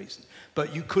for other reasons.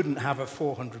 But you couldn't have a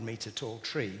 400-meter tall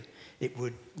tree. It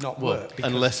would not work.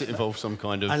 Unless it involved some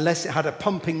kind of... Unless it had a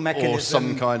pumping mechanism. Or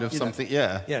some kind of something,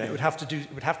 yeah. Yeah, it would have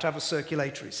to have a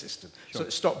circulatory system. Sure. So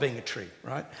it stopped being a tree,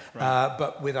 right?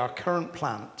 But with our current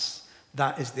plants,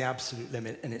 that is the absolute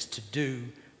limit, and it's to do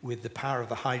with the power of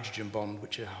the hydrogen bond,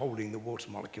 which are holding the water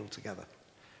molecule together.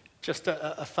 Just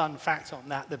a fun fact on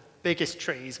that, the biggest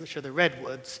trees, which are the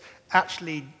redwoods,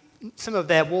 actually, some of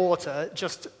their water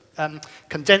just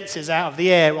condenses out of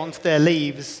the air onto their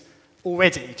leaves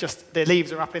already. Just their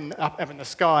leaves are up in the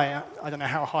sky, I don't know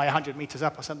how high, 100 meters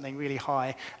up or something really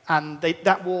high, and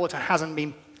that water hasn't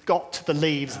been got to the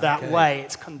leaves that way.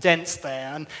 It's condensed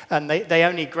there, and they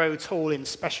only grow tall in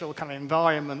special kind of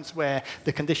environments where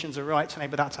the conditions are right to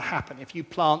enable that to happen. If you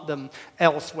plant them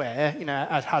elsewhere, you know,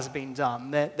 as has been done,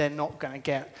 they're not going to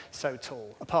get so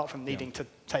tall, apart from needing to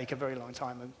take a very long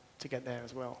time to get there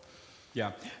as well.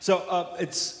 Yeah. So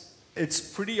it's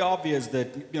pretty obvious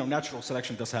that, you know, natural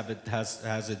selection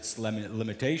has its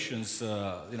limitations,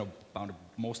 you know, bounded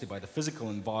mostly by the physical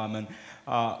environment.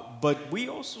 But we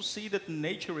also see that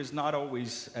nature is not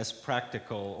always as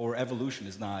practical, or evolution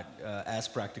is not as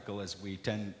practical as we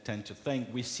tend to think.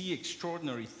 We see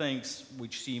extraordinary things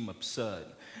which seem absurd,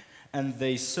 and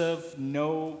they serve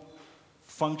no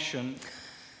function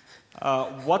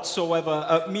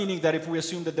whatsoever, meaning that if we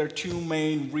assume that there are two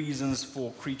main reasons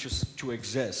for creatures to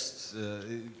exist,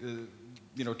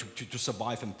 you know, to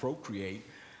survive and procreate,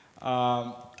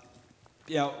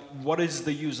 you know, what is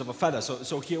the use of a feather?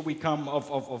 So here we come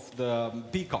of the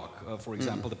peacock, for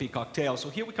example, the peacock tail. So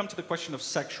here we come to the question of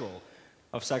sexual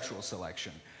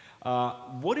selection.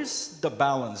 What is the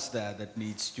balance there that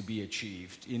needs to be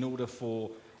achieved in order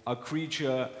for a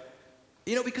creature?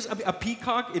 You know, because a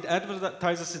peacock, it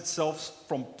advertises itself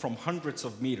from hundreds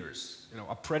of meters. You know,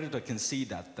 a predator can see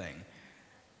that thing.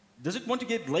 Does it want to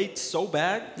get laid so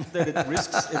bad that it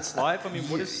risks its life? I mean,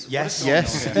 what is yes, going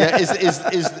yes, on here?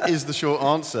 yeah. Is the short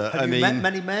answer? Have you met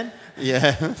many men?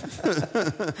 Yeah.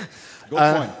 Good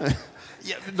point.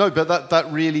 Yeah, no, but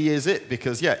that really is it.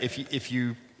 Because yeah, if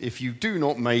you do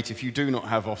not mate, if you do not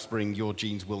have offspring, your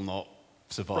genes will not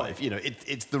survive. Right. You know,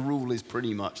 the rule is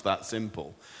pretty much that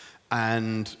simple.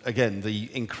 And again, the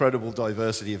incredible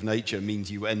diversity of nature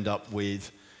means you end up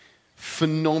with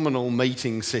phenomenal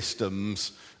mating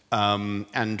systems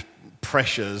and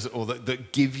pressures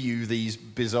that give you these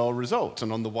bizarre results.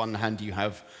 And on the one hand, you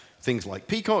have things like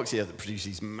peacocks, that produce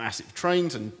these massive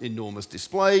trains and enormous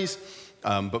displays,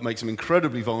 but makes them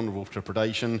incredibly vulnerable to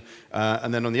predation.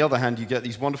 And then on the other hand, you get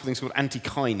these wonderful things called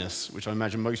antechinus, which I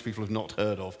imagine most people have not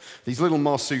heard of. These little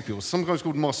marsupials, sometimes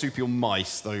called marsupial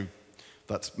mice, though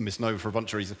that's misnomer for a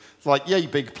bunch of reasons. Like yay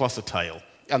big plus a tail,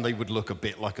 and they would look a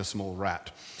bit like a small rat.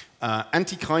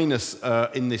 Antechinus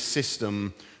in this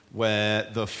system where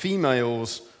the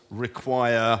females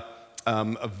require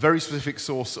a very specific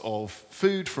source of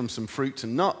food from some fruits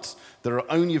and nuts that are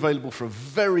only available for a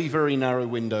very, very narrow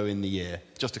window in the year,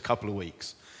 just a couple of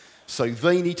weeks. So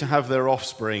they need to have their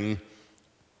offspring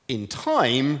in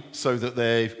time so that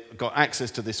they've got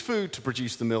access to this food to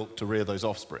produce the milk to rear those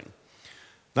offspring.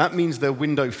 That means their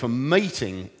window for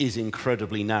mating is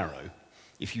incredibly narrow.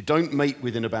 If you don't mate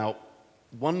within about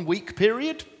 1 week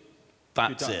period,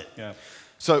 that's it. Yeah.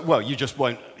 So, well, you just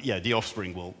won't, yeah, the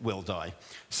offspring will die.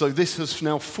 So this has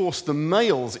now forced the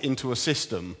males into a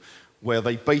system where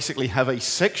they basically have a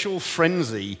sexual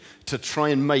frenzy to try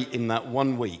and mate in that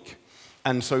 1 week.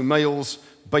 And so males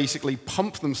basically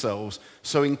pump themselves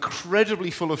so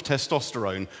incredibly full of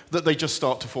testosterone that they just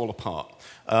start to fall apart.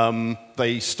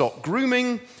 They stop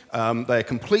grooming, they're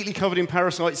completely covered in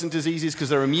parasites and diseases because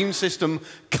their immune system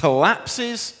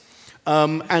collapses,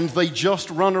 and they just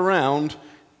run around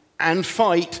and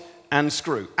fight and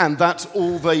screw. And that's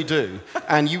all they do.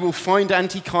 And you will find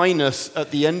antechinus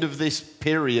at the end of this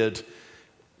period,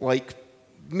 like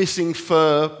missing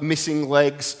fur, missing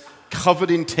legs,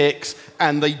 covered in ticks,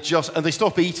 and they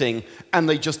stop eating, and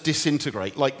they just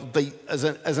disintegrate. Like as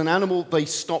an animal, they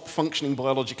stop functioning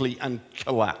biologically and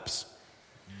collapse.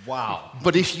 Wow.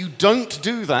 But if you don't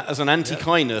do that as an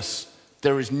antechinus,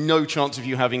 there is no chance of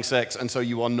you having sex, and so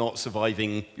you are not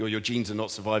surviving, your genes are not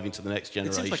surviving to the next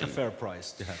generation. It seems like a fair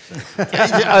price to have sex.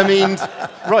 I mean,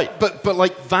 right, but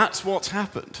like, that's what's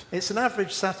happened. It's an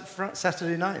average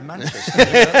Saturday night in Manchester.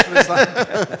 That's what it's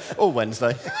like. Or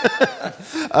Wednesday.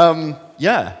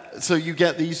 Yeah, so you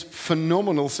get these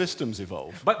phenomenal systems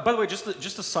evolve. But by the way,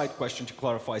 just a side question to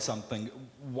clarify something.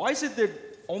 Why is it that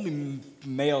only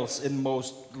males in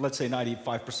most, let's say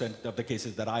 95% of the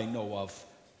cases that I know of,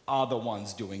 are the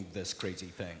ones doing this crazy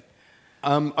thing?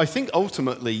 I think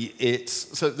ultimately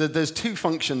there's two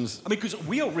functions. I mean, because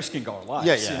we are risking our lives.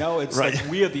 Yeah. You know, it's right. like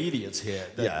we are the idiots here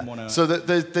that want to. So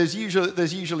there's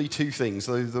usually two things.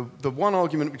 The one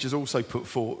argument which is also put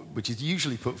forward, which is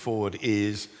usually put forward,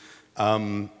 is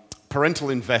parental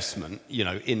investment. You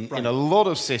know, in a lot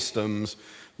of systems,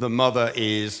 the mother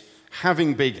is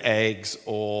having big eggs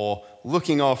or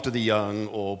looking after the young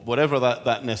or whatever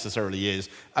that necessarily is,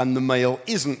 and the male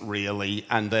isn't really,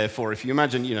 and therefore, if you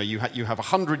imagine, you know, you have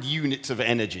 100 units of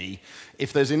energy.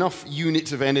 If there's enough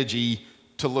units of energy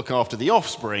to look after the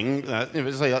offspring,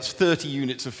 say that's 30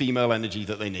 units of female energy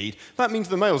that they need, that means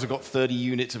the males have got 30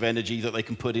 units of energy that they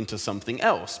can put into something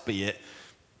else, be it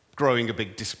growing a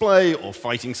big display or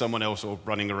fighting someone else or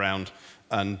running around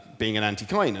and being an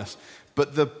antechinus.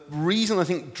 But the reason I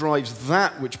think drives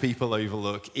that, which people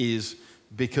overlook, is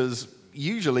because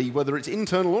usually, whether it's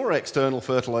internal or external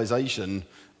fertilization,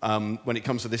 when it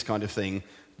comes to this kind of thing,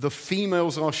 the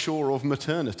females are sure of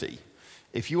maternity.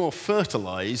 If you are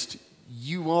fertilized,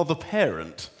 you are the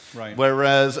parent. Right.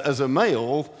 Whereas as a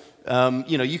male,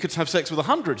 you know, you could have sex with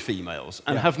 100 females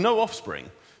and have no offspring,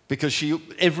 because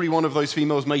every one of those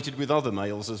females mated with other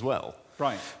males as well.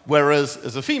 Right. Whereas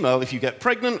as a female, if you get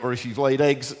pregnant or if you've laid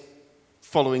eggs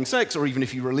following sex, or even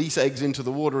if you release eggs into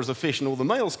the water as a fish and all the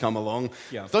males come along,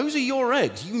 those are your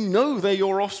eggs. You know they're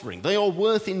your offspring. They are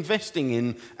worth investing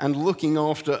in and looking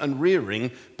after and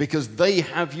rearing because they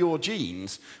have your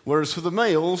genes. Whereas for the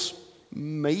males,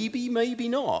 maybe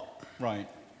not. Right.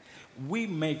 We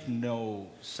make no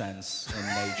sense in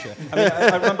nature. I mean,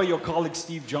 I remember your colleague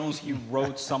Steve Jones, he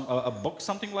wrote a book,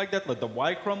 something like that, like the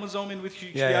Y chromosome, in which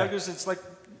he argues, it's like,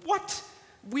 what?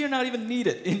 We are not even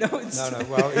needed, you know? No.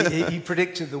 Well, he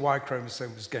predicted the Y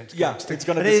chromosome was going to go extinct. It's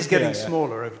going to and it is getting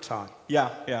smaller over time. Yeah.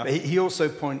 He also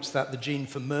points that the gene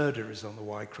for murder is on the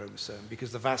Y chromosome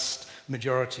because the vast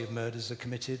majority of murders are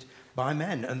committed by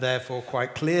men, and therefore,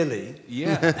 quite clearly,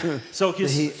 So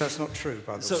that's not true,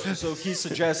 by the way. So he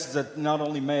suggests that not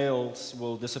only males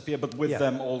will disappear, but with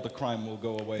them, all the crime will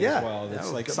go away as well.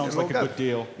 It's like sounds like a good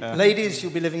deal. Yeah. Ladies,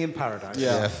 you'll be living in paradise.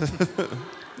 Yeah.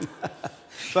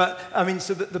 But, I mean,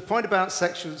 so the point about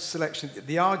sexual selection,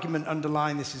 the argument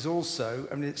underlying this is also,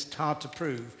 I mean, it's hard to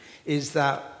prove, is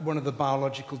that one of the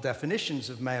biological definitions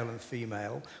of male and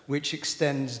female, which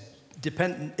extends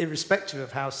irrespective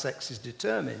of how sex is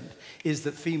determined, is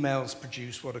that females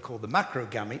produce what are called the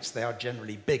macrogametes. They are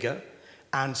generally bigger,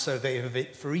 and so they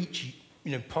have for each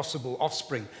possible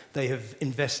offspring, they have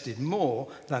invested more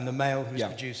than the male who's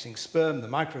producing sperm, the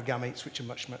microgametes, which are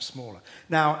much, much smaller.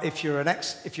 Now, if you're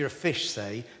a fish,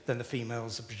 say, then the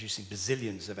females are producing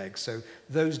bazillions of eggs, so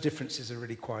those differences are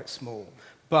really quite small.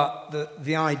 But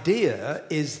the idea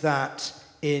is that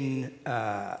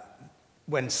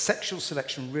when sexual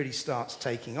selection really starts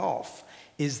taking off,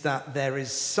 is that there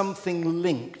is something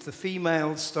linked. The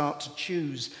females start to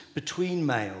choose between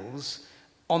males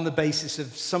on the basis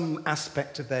of some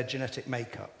aspect of their genetic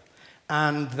makeup.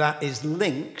 And that is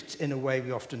linked, in a way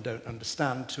we often don't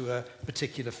understand, to a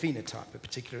particular phenotype, a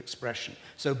particular expression.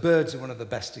 So birds are one of the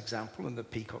best examples, and the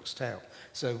peacock's tail.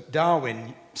 So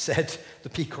Darwin said, the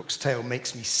peacock's tail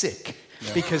makes me sick,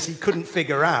 because he couldn't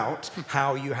figure out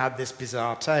how you had this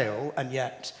bizarre tail, and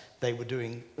yet they were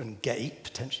doing and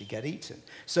potentially get eaten.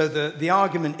 So the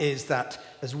argument is that,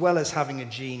 as well as having a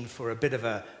gene for a bit of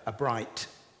a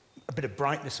bit of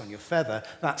brightness on your feather,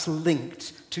 that's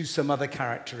linked to some other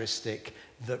characteristic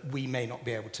that we may not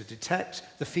be able to detect.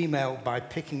 The female, by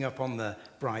picking up on the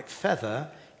bright feather,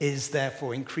 is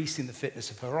therefore increasing the fitness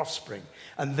of her offspring.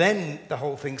 And then the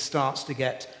whole thing starts to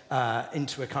get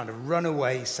into a kind of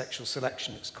runaway sexual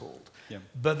selection, it's called. Yeah.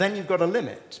 But then you've got a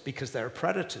limit, because there are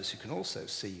predators who can also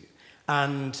see you.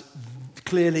 And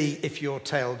clearly, if your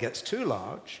tail gets too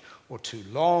large, or too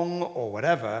long, or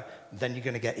whatever, then you're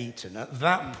going to get eaten. At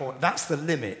that point, that's the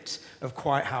limit of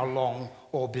quite how long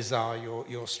or bizarre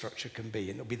your structure can be.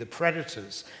 And it'll be the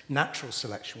predators, natural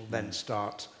selection will then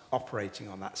start operating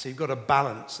on that. So you've got a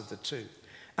balance of the two.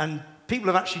 And people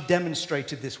have actually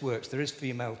demonstrated this works. There is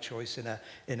female choice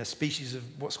in a species of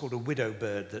what's called a widow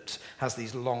bird that has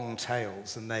these long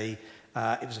tails. And it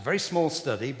was a very small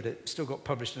study, but it still got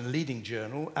published in a leading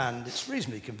journal, and it's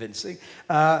reasonably convincing.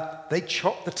 They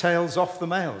chopped the tails off the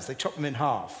males. They chopped them in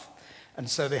half. And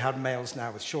so they had males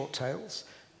now with short tails.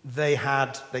 They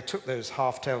took those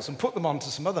half tails and put them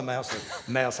onto some other males. So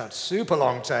males had super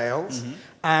long tails,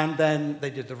 and then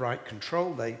they did the right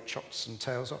control. They chopped some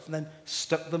tails off and then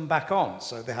stuck them back on.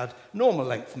 So they had normal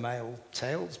length male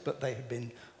tails, but they had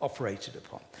been operated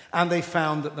upon. And they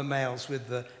found that the males with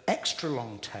the extra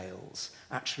long tails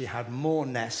actually had more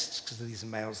nests, because these are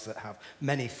males that have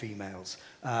many females,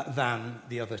 than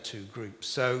the other two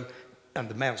groups. And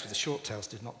the males with the short tails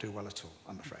did not do well at all,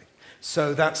 I'm afraid.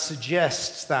 So that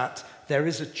suggests that there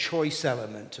is a choice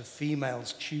element of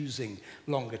females choosing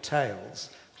longer tails.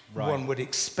 Right. One would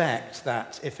expect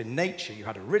that if in nature you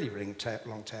had a really, really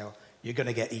long tail, you're going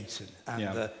to get eaten.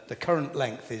 And the current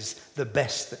length is the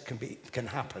best that can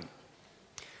happen.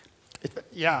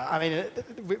 Yeah, I mean,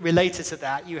 related to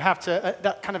that, you have to,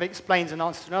 that kind of explains and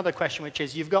answers another question, which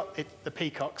is you've got the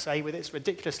peacock, say, with its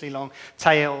ridiculously long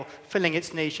tail, filling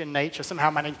its niche in nature,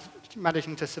 somehow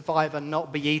managing to survive and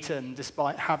not be eaten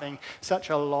despite having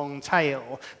such a long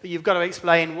tail. But you've got to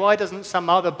explain, why doesn't some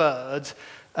other bird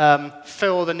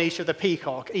fill the niche of the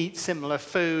peacock, eat similar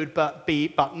food, but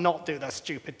not do the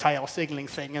stupid tail signaling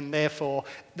thing, and therefore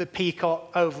the peacock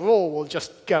overall will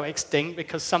just go extinct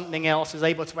because something else is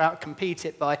able to outcompete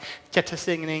it by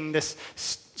signaling this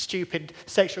stupid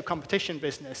sexual competition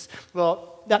business.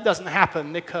 Well, that doesn't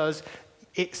happen because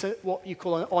it's what you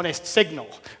call an honest signal,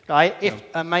 right? If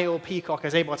a male peacock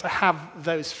is able to have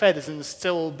those feathers and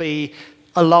still be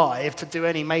alive to do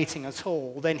any mating at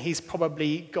all, then he's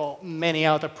probably got many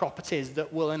other properties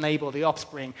that will enable the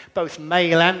offspring, both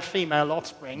male and female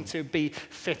offspring, to be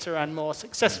fitter and more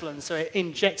successful. And so it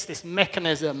injects this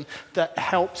mechanism that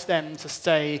helps them to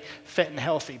stay fit and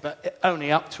healthy, but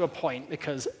only up to a point,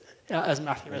 because, as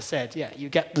Matthew has said, you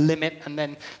get the limit, and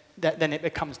then it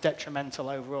becomes detrimental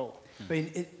overall. I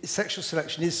mean, sexual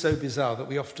selection is so bizarre that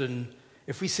we often,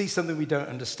 if we see something we don't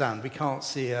understand, we can't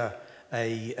see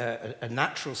a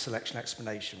natural selection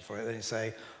explanation for it. Then you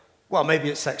say, well, maybe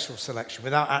it's sexual selection,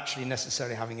 without actually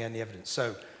necessarily having any evidence.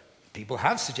 So people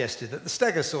have suggested that the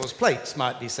stegosaur's plates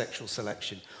might be sexual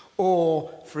selection.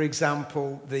 Or, for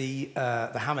example, the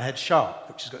hammerhead shark,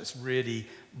 which has got this really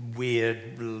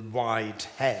weird, wide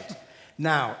head.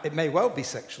 Now, it may well be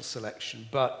sexual selection,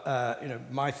 but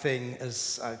my thing,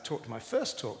 as I talked in my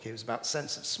first talk here, was about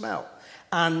sense of smell.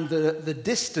 And the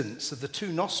distance of the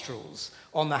two nostrils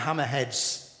on the hammerhead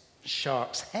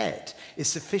shark's head is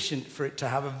sufficient for it to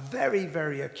have a very,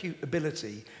 very acute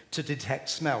ability to detect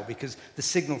smell, because the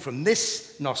signal from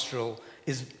this nostril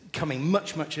is coming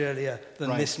much, much earlier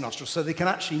than this nostril. So they can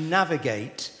actually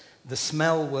navigate the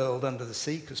smell world under the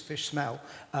sea, because fish smell,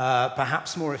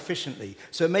 perhaps more efficiently.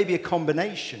 So it may be a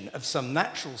combination of some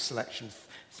natural selection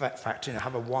factor,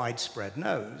 have a widespread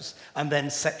nose, and then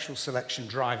sexual selection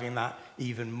driving that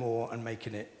even more and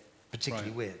making it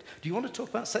particularly weird. Do you want to talk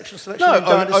about sexual selection in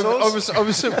dinosaurs? I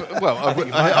was simply, well,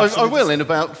 I will in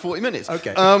about 40 minutes.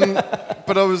 Okay.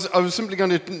 But I was simply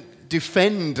going to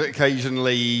defend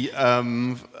occasionally, I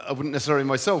wouldn't necessarily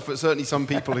myself, but certainly some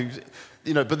people who,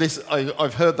 but this,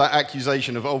 I've heard that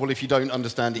accusation of, oh, well, if you don't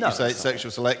understand it, you say it's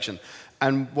sexual selection.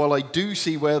 And while I do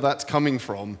see where that's coming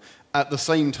from, at the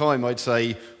same time, I'd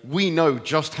say we know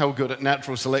just how good at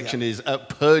natural selection is at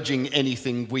purging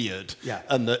anything weird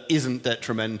and that isn't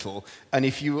detrimental. And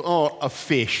if you are a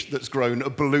fish that's grown a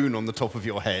balloon on the top of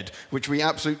your head, which we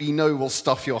absolutely know will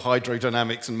stuff your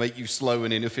hydrodynamics and make you slow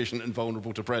and inefficient and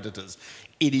vulnerable to predators,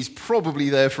 it is probably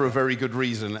there for a very good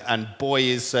reason, and boy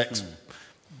is sex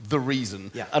the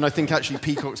reason. And I think actually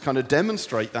peacocks kind of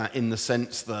demonstrate that, in the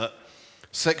sense that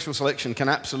sexual selection can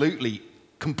absolutely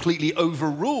completely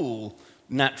overrule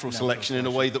natural selection in a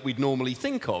way that we'd normally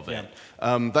think of it.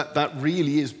 That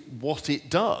really is what it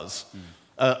does.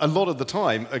 A lot of the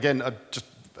time, again, just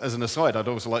as an aside, I'd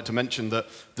also like to mention that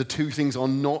the two things are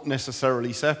not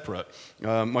necessarily separate.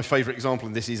 My favorite example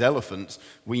of this is elephants.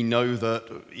 We know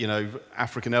that,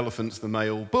 African elephants, the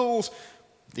male bulls,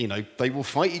 they will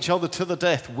fight each other to the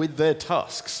death with their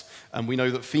tusks. And we know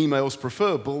that females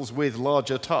prefer bulls with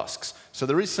larger tusks. So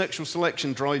there is sexual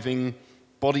selection driving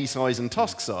body size and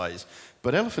tusk size,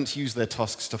 but elephants use their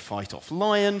tusks to fight off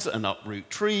lions and uproot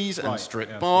trees and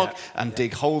strip bark and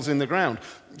dig holes in the ground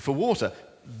for water.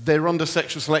 They're under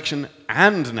sexual selection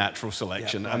and natural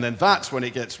selection, and then that's when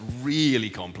it gets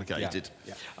really complicated.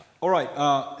 All right,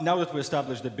 now that we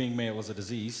established that being male is a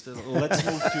disease, let's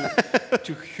move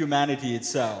to humanity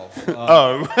itself.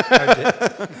 Now,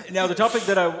 the topic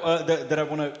that I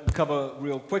want to cover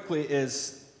real quickly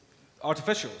is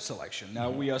artificial selection.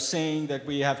 Now, we are saying that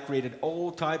we have created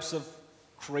all types of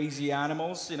crazy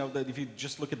animals. You know, that if you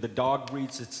just look at the dog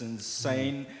breeds, it's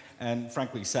insane and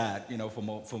frankly sad. You know, for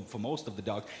most of the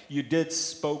dogs. You did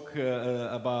speak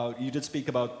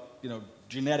about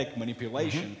genetic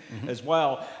manipulation as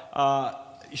well.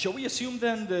 Shall we assume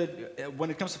then that when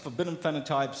it comes to forbidden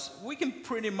phenotypes, we can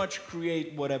pretty much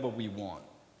create whatever we want?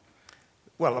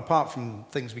 Well, apart from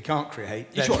things we can't create,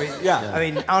 Sure. I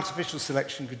mean, artificial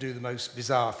selection could do the most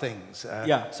bizarre things.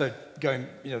 So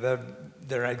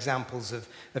there are examples of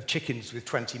chickens with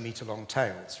 20-meter-long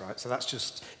tails, right? So that's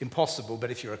just impossible.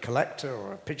 But if you're a collector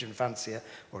or a pigeon fancier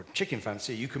or a chicken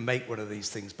fancier, you can make one of these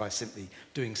things by simply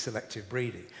doing selective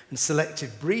breeding. And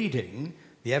selective breeding,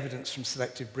 the evidence from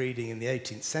selective breeding in the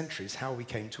 18th century is how we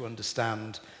came to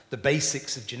understand the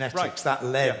basics of genetics. Right. That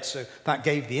led, so that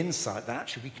gave the insight that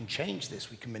actually we can change this,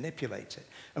 we can manipulate it,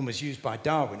 and was used by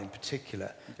Darwin in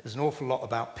particular. There's an awful lot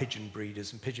about pigeon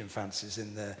breeders and pigeon fanciers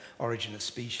in the Origin of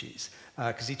Species,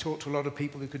 because he talked to a lot of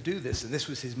people who could do this, and this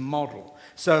was his model.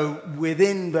 So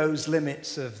within those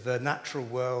limits of the natural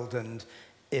world, and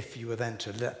if you were then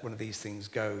to let one of these things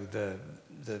go, the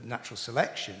natural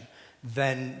selection,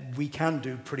 then we can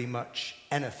do pretty much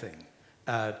anything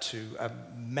to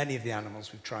many of the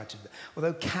animals we've tried to do.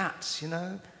 Although cats,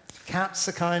 cats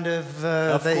are kind of,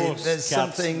 there's cats.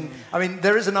 something, I mean,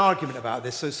 there is an argument about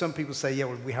this. So some people say, yeah,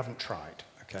 well, we haven't tried.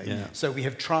 Okay. Yeah. So we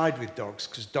have tried with dogs,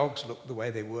 because dogs look the way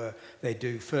they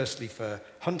do, firstly for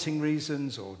hunting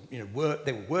reasons, or they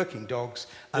were working dogs.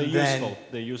 And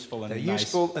They're useful and nice. They're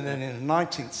useful, and then in the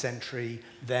 19th century,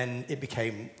 then it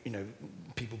became,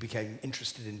 people became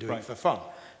interested in doing it for fun.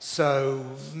 So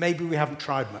maybe we haven't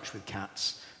tried much with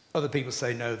cats. Other people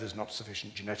say, no, there's not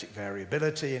sufficient genetic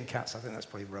variability in cats. I think that's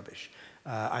probably rubbish.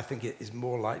 I think it is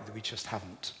more likely that we just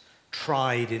haven't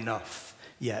tried enough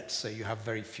yet, so you have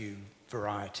very few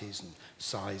varieties and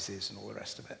sizes and all the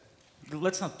rest of it.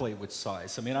 Let's not play with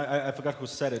size. I mean, I forgot who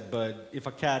said it, but if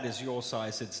a cat is your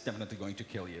size, it's definitely going to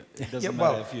kill you. It doesn't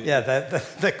matter if you... Yeah,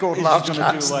 they're called large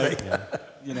cats.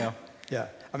 Yeah.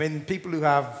 I mean, people who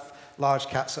have large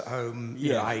cats at home,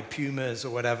 pumas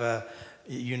or whatever,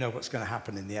 you know what's going to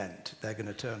happen in the end. They're going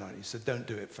to turn on you. So don't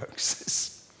do it, folks.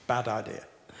 It's a bad idea.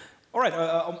 All right,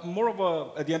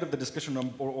 at the end of the discussion,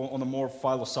 on a more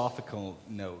philosophical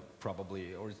note,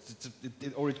 probably,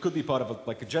 or it could be part of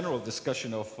a general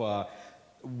discussion of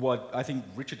what I think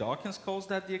Richard Dawkins calls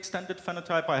that the extended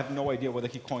phenotype. I have no idea whether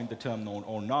he coined the term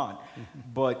or not,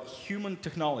 but human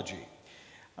technology.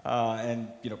 And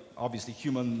obviously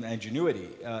human ingenuity.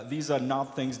 These are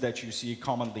not things that you see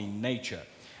commonly in nature.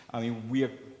 I mean, we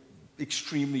are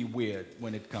extremely weird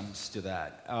when it comes to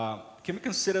that. Can we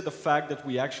consider the fact that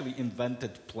we actually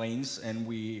invented planes, and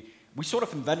we sort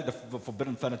of invented the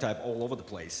forbidden phenotype all over the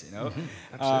place?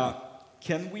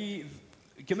 Absolutely.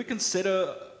 Can we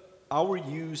consider our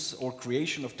use or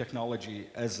creation of technology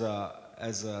as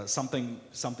something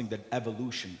that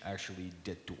evolution actually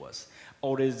did to us?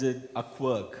 Or is it a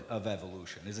quirk of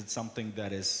evolution? Is it something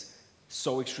that is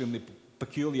so extremely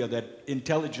peculiar that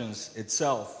intelligence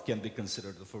itself can be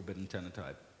considered the forbidden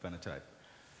phenotype?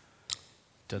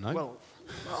 Don't know. Well,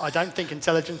 I don't think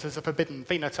intelligence is a forbidden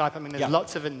phenotype. I mean, there's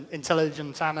lots of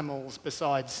intelligent animals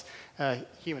besides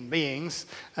human beings,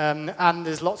 and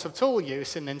there's lots of tool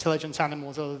use in intelligent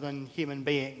animals other than human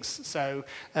beings. So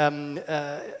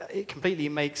it completely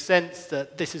makes sense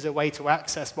that this is a way to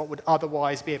access what would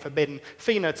otherwise be a forbidden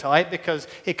phenotype, because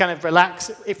it kind of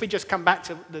relaxes. If we just come back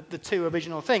to the two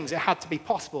original things, it had to be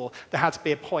possible. There had to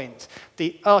be a point.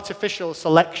 The artificial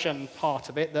selection part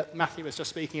of it that Matthew was just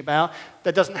speaking about,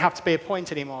 there doesn't have to be a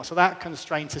point anymore. So that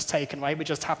constraint is taken away. We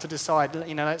just have to decide,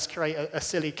 let's create a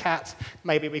silly cat.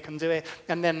 Maybe we can do it.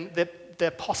 And then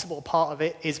the possible part of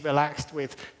it is relaxed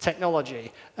with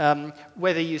technology.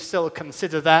 Whether you still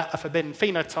consider that a forbidden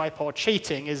phenotype or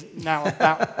cheating is now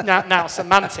about now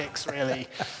semantics, really.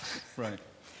 Right.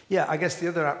 Yeah, I guess the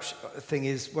other thing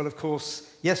is, well, of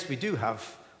course, yes, we do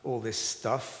have all this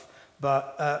stuff,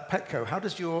 but Petco, how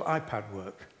does your iPad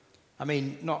work? I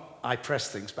mean, not I press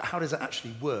things, but how does it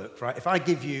actually work, right? If I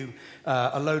give you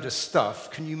a load of stuff,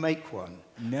 can you make one?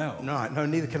 No. No,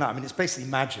 neither can I. I mean, it's basically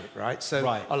magic, right? So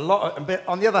but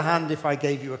on the other hand, if I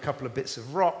gave you a couple of bits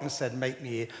of rock and said, make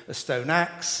me a stone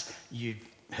axe, you'd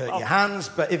hurt your hands,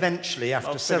 but eventually,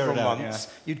 after several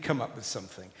months, you'd come up with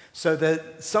something. So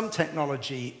some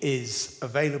technology is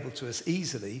available to us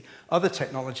easily. Other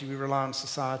technology, we rely on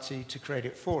society to create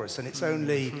it for us. And it's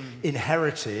only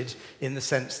inherited in the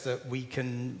sense that we've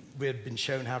been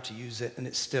shown how to use it and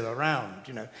it's still around.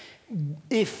 You know,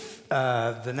 if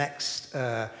the next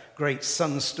great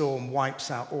sunstorm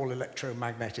wipes out all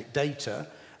electromagnetic data,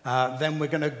 then we're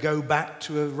going to go back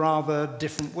to a rather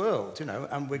different world, you know,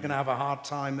 and we're going to have a hard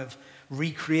time of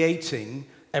recreating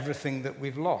everything that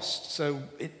we've lost. So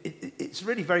it's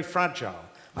really very fragile,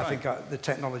 I think, the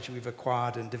technology we've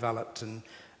acquired and developed, and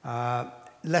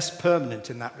less permanent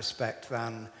in that respect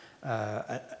than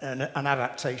an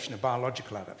adaptation, a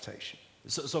biological adaptation.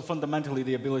 So fundamentally,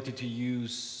 the ability to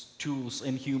use tools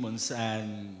in humans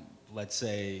and, let's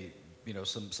say, you know,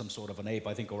 some sort of an ape,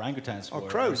 I think orangutans were. Or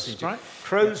crows, right?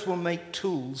 Crows will make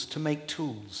tools to make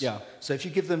tools. Yeah. So if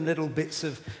you give them little bits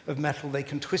of metal, they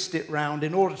can twist it round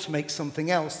in order to make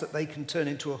something else that they can turn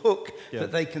into a hook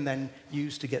that they can then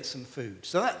use to get some food.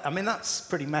 So that, I mean, that's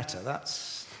pretty meta.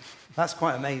 That's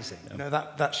quite amazing. You know,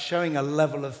 that's showing a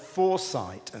level of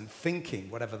foresight and thinking,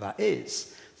 whatever that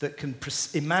is, that can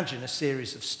imagine a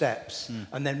series of steps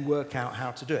and then work out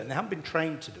how to do it. And they haven't been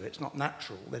trained to do it. It's not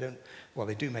natural. They don't. Well,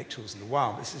 they do make tools in the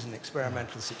wild. This is an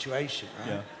experimental situation, right?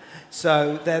 Yeah.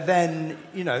 So they're then,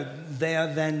 you know, they are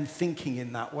then thinking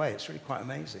in that way. It's really quite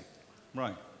amazing.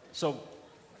 Right. So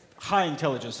high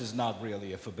intelligence is not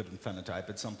really a forbidden phenotype.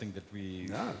 It's something that we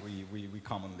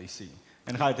commonly see.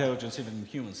 And high intelligence, even in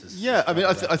humans, is... Yeah, I mean,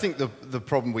 I think the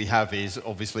problem we have is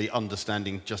obviously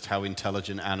understanding just how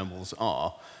intelligent animals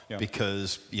are,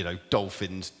 because, you know,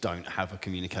 dolphins don't have a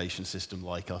communication system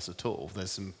like us at all.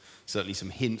 There's certainly some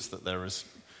hints that there is,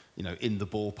 you know, in the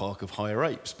ballpark of higher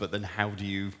apes, but then how do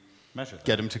you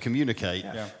get them to communicate?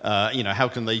 You know, how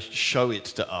can they show it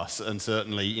to us? And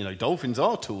certainly, you know, dolphins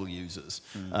are tool users,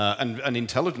 and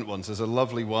intelligent ones. There's a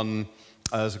lovely one,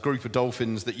 there's a group of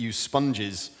dolphins that use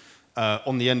sponges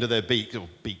on the end of their beak, or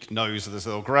beak nose,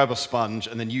 they'll grab a sponge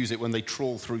and then use it when they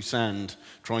trawl through sand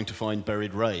trying to find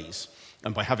buried rays.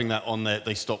 And by having that on there,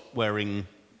 they stop wearing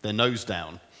their nose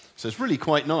down. So it's really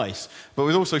quite nice. But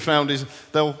we've also found is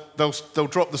they'll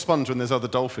drop the sponge when there's other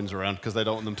dolphins around because they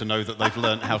don't want them to know that they've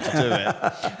learned how to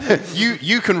do it.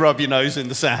 You can rub your nose in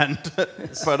the sand,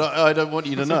 but I don't want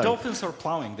you to know. Dolphins are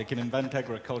plowing. They can invent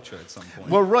agriculture at some point.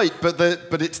 Well, right, but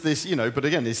it's this, you know, but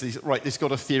again, it's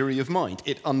got a theory of mind.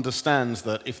 It understands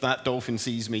that if that dolphin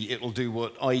sees me, it will do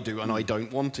what I do, and I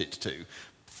don't want it to.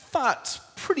 That's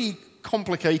pretty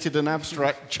complicated and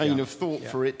abstract chain of thought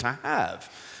for it to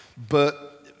have. But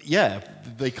yeah,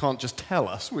 they can't just tell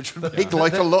us, which would make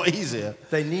life a lot easier.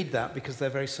 They need that because they're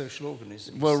very social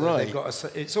organisms. Well, so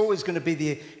right. It's always going to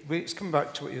be it's coming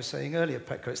back to what you were saying earlier,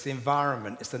 Pekka. It's the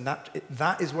environment.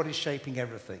 That is what is shaping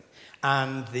everything.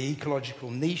 And the ecological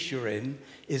niche you're in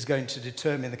is going to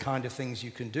determine the kind of things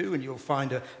you can do, and you'll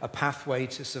find a pathway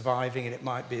to surviving, and it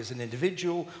might be as an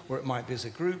individual or it might be as a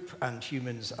group, and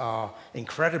humans are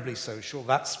incredibly social.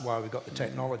 That's why we've got the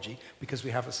technology, because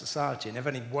we have a society. And if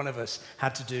any one of us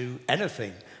had to do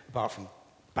anything apart from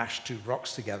bash two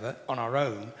rocks together on our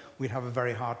own, we'd have a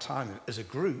very hard time. As a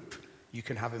group, you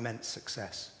can have immense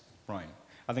success. Right.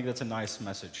 I think that's a nice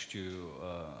message to...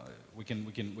 we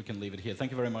can leave it here.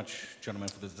 Thank you very much, gentlemen,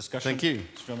 for this discussion. Thank you.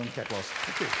 Gentlemen, applause.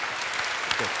 Thank you.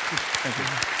 Thank you.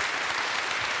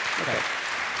 Okay.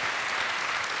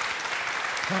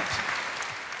 Right.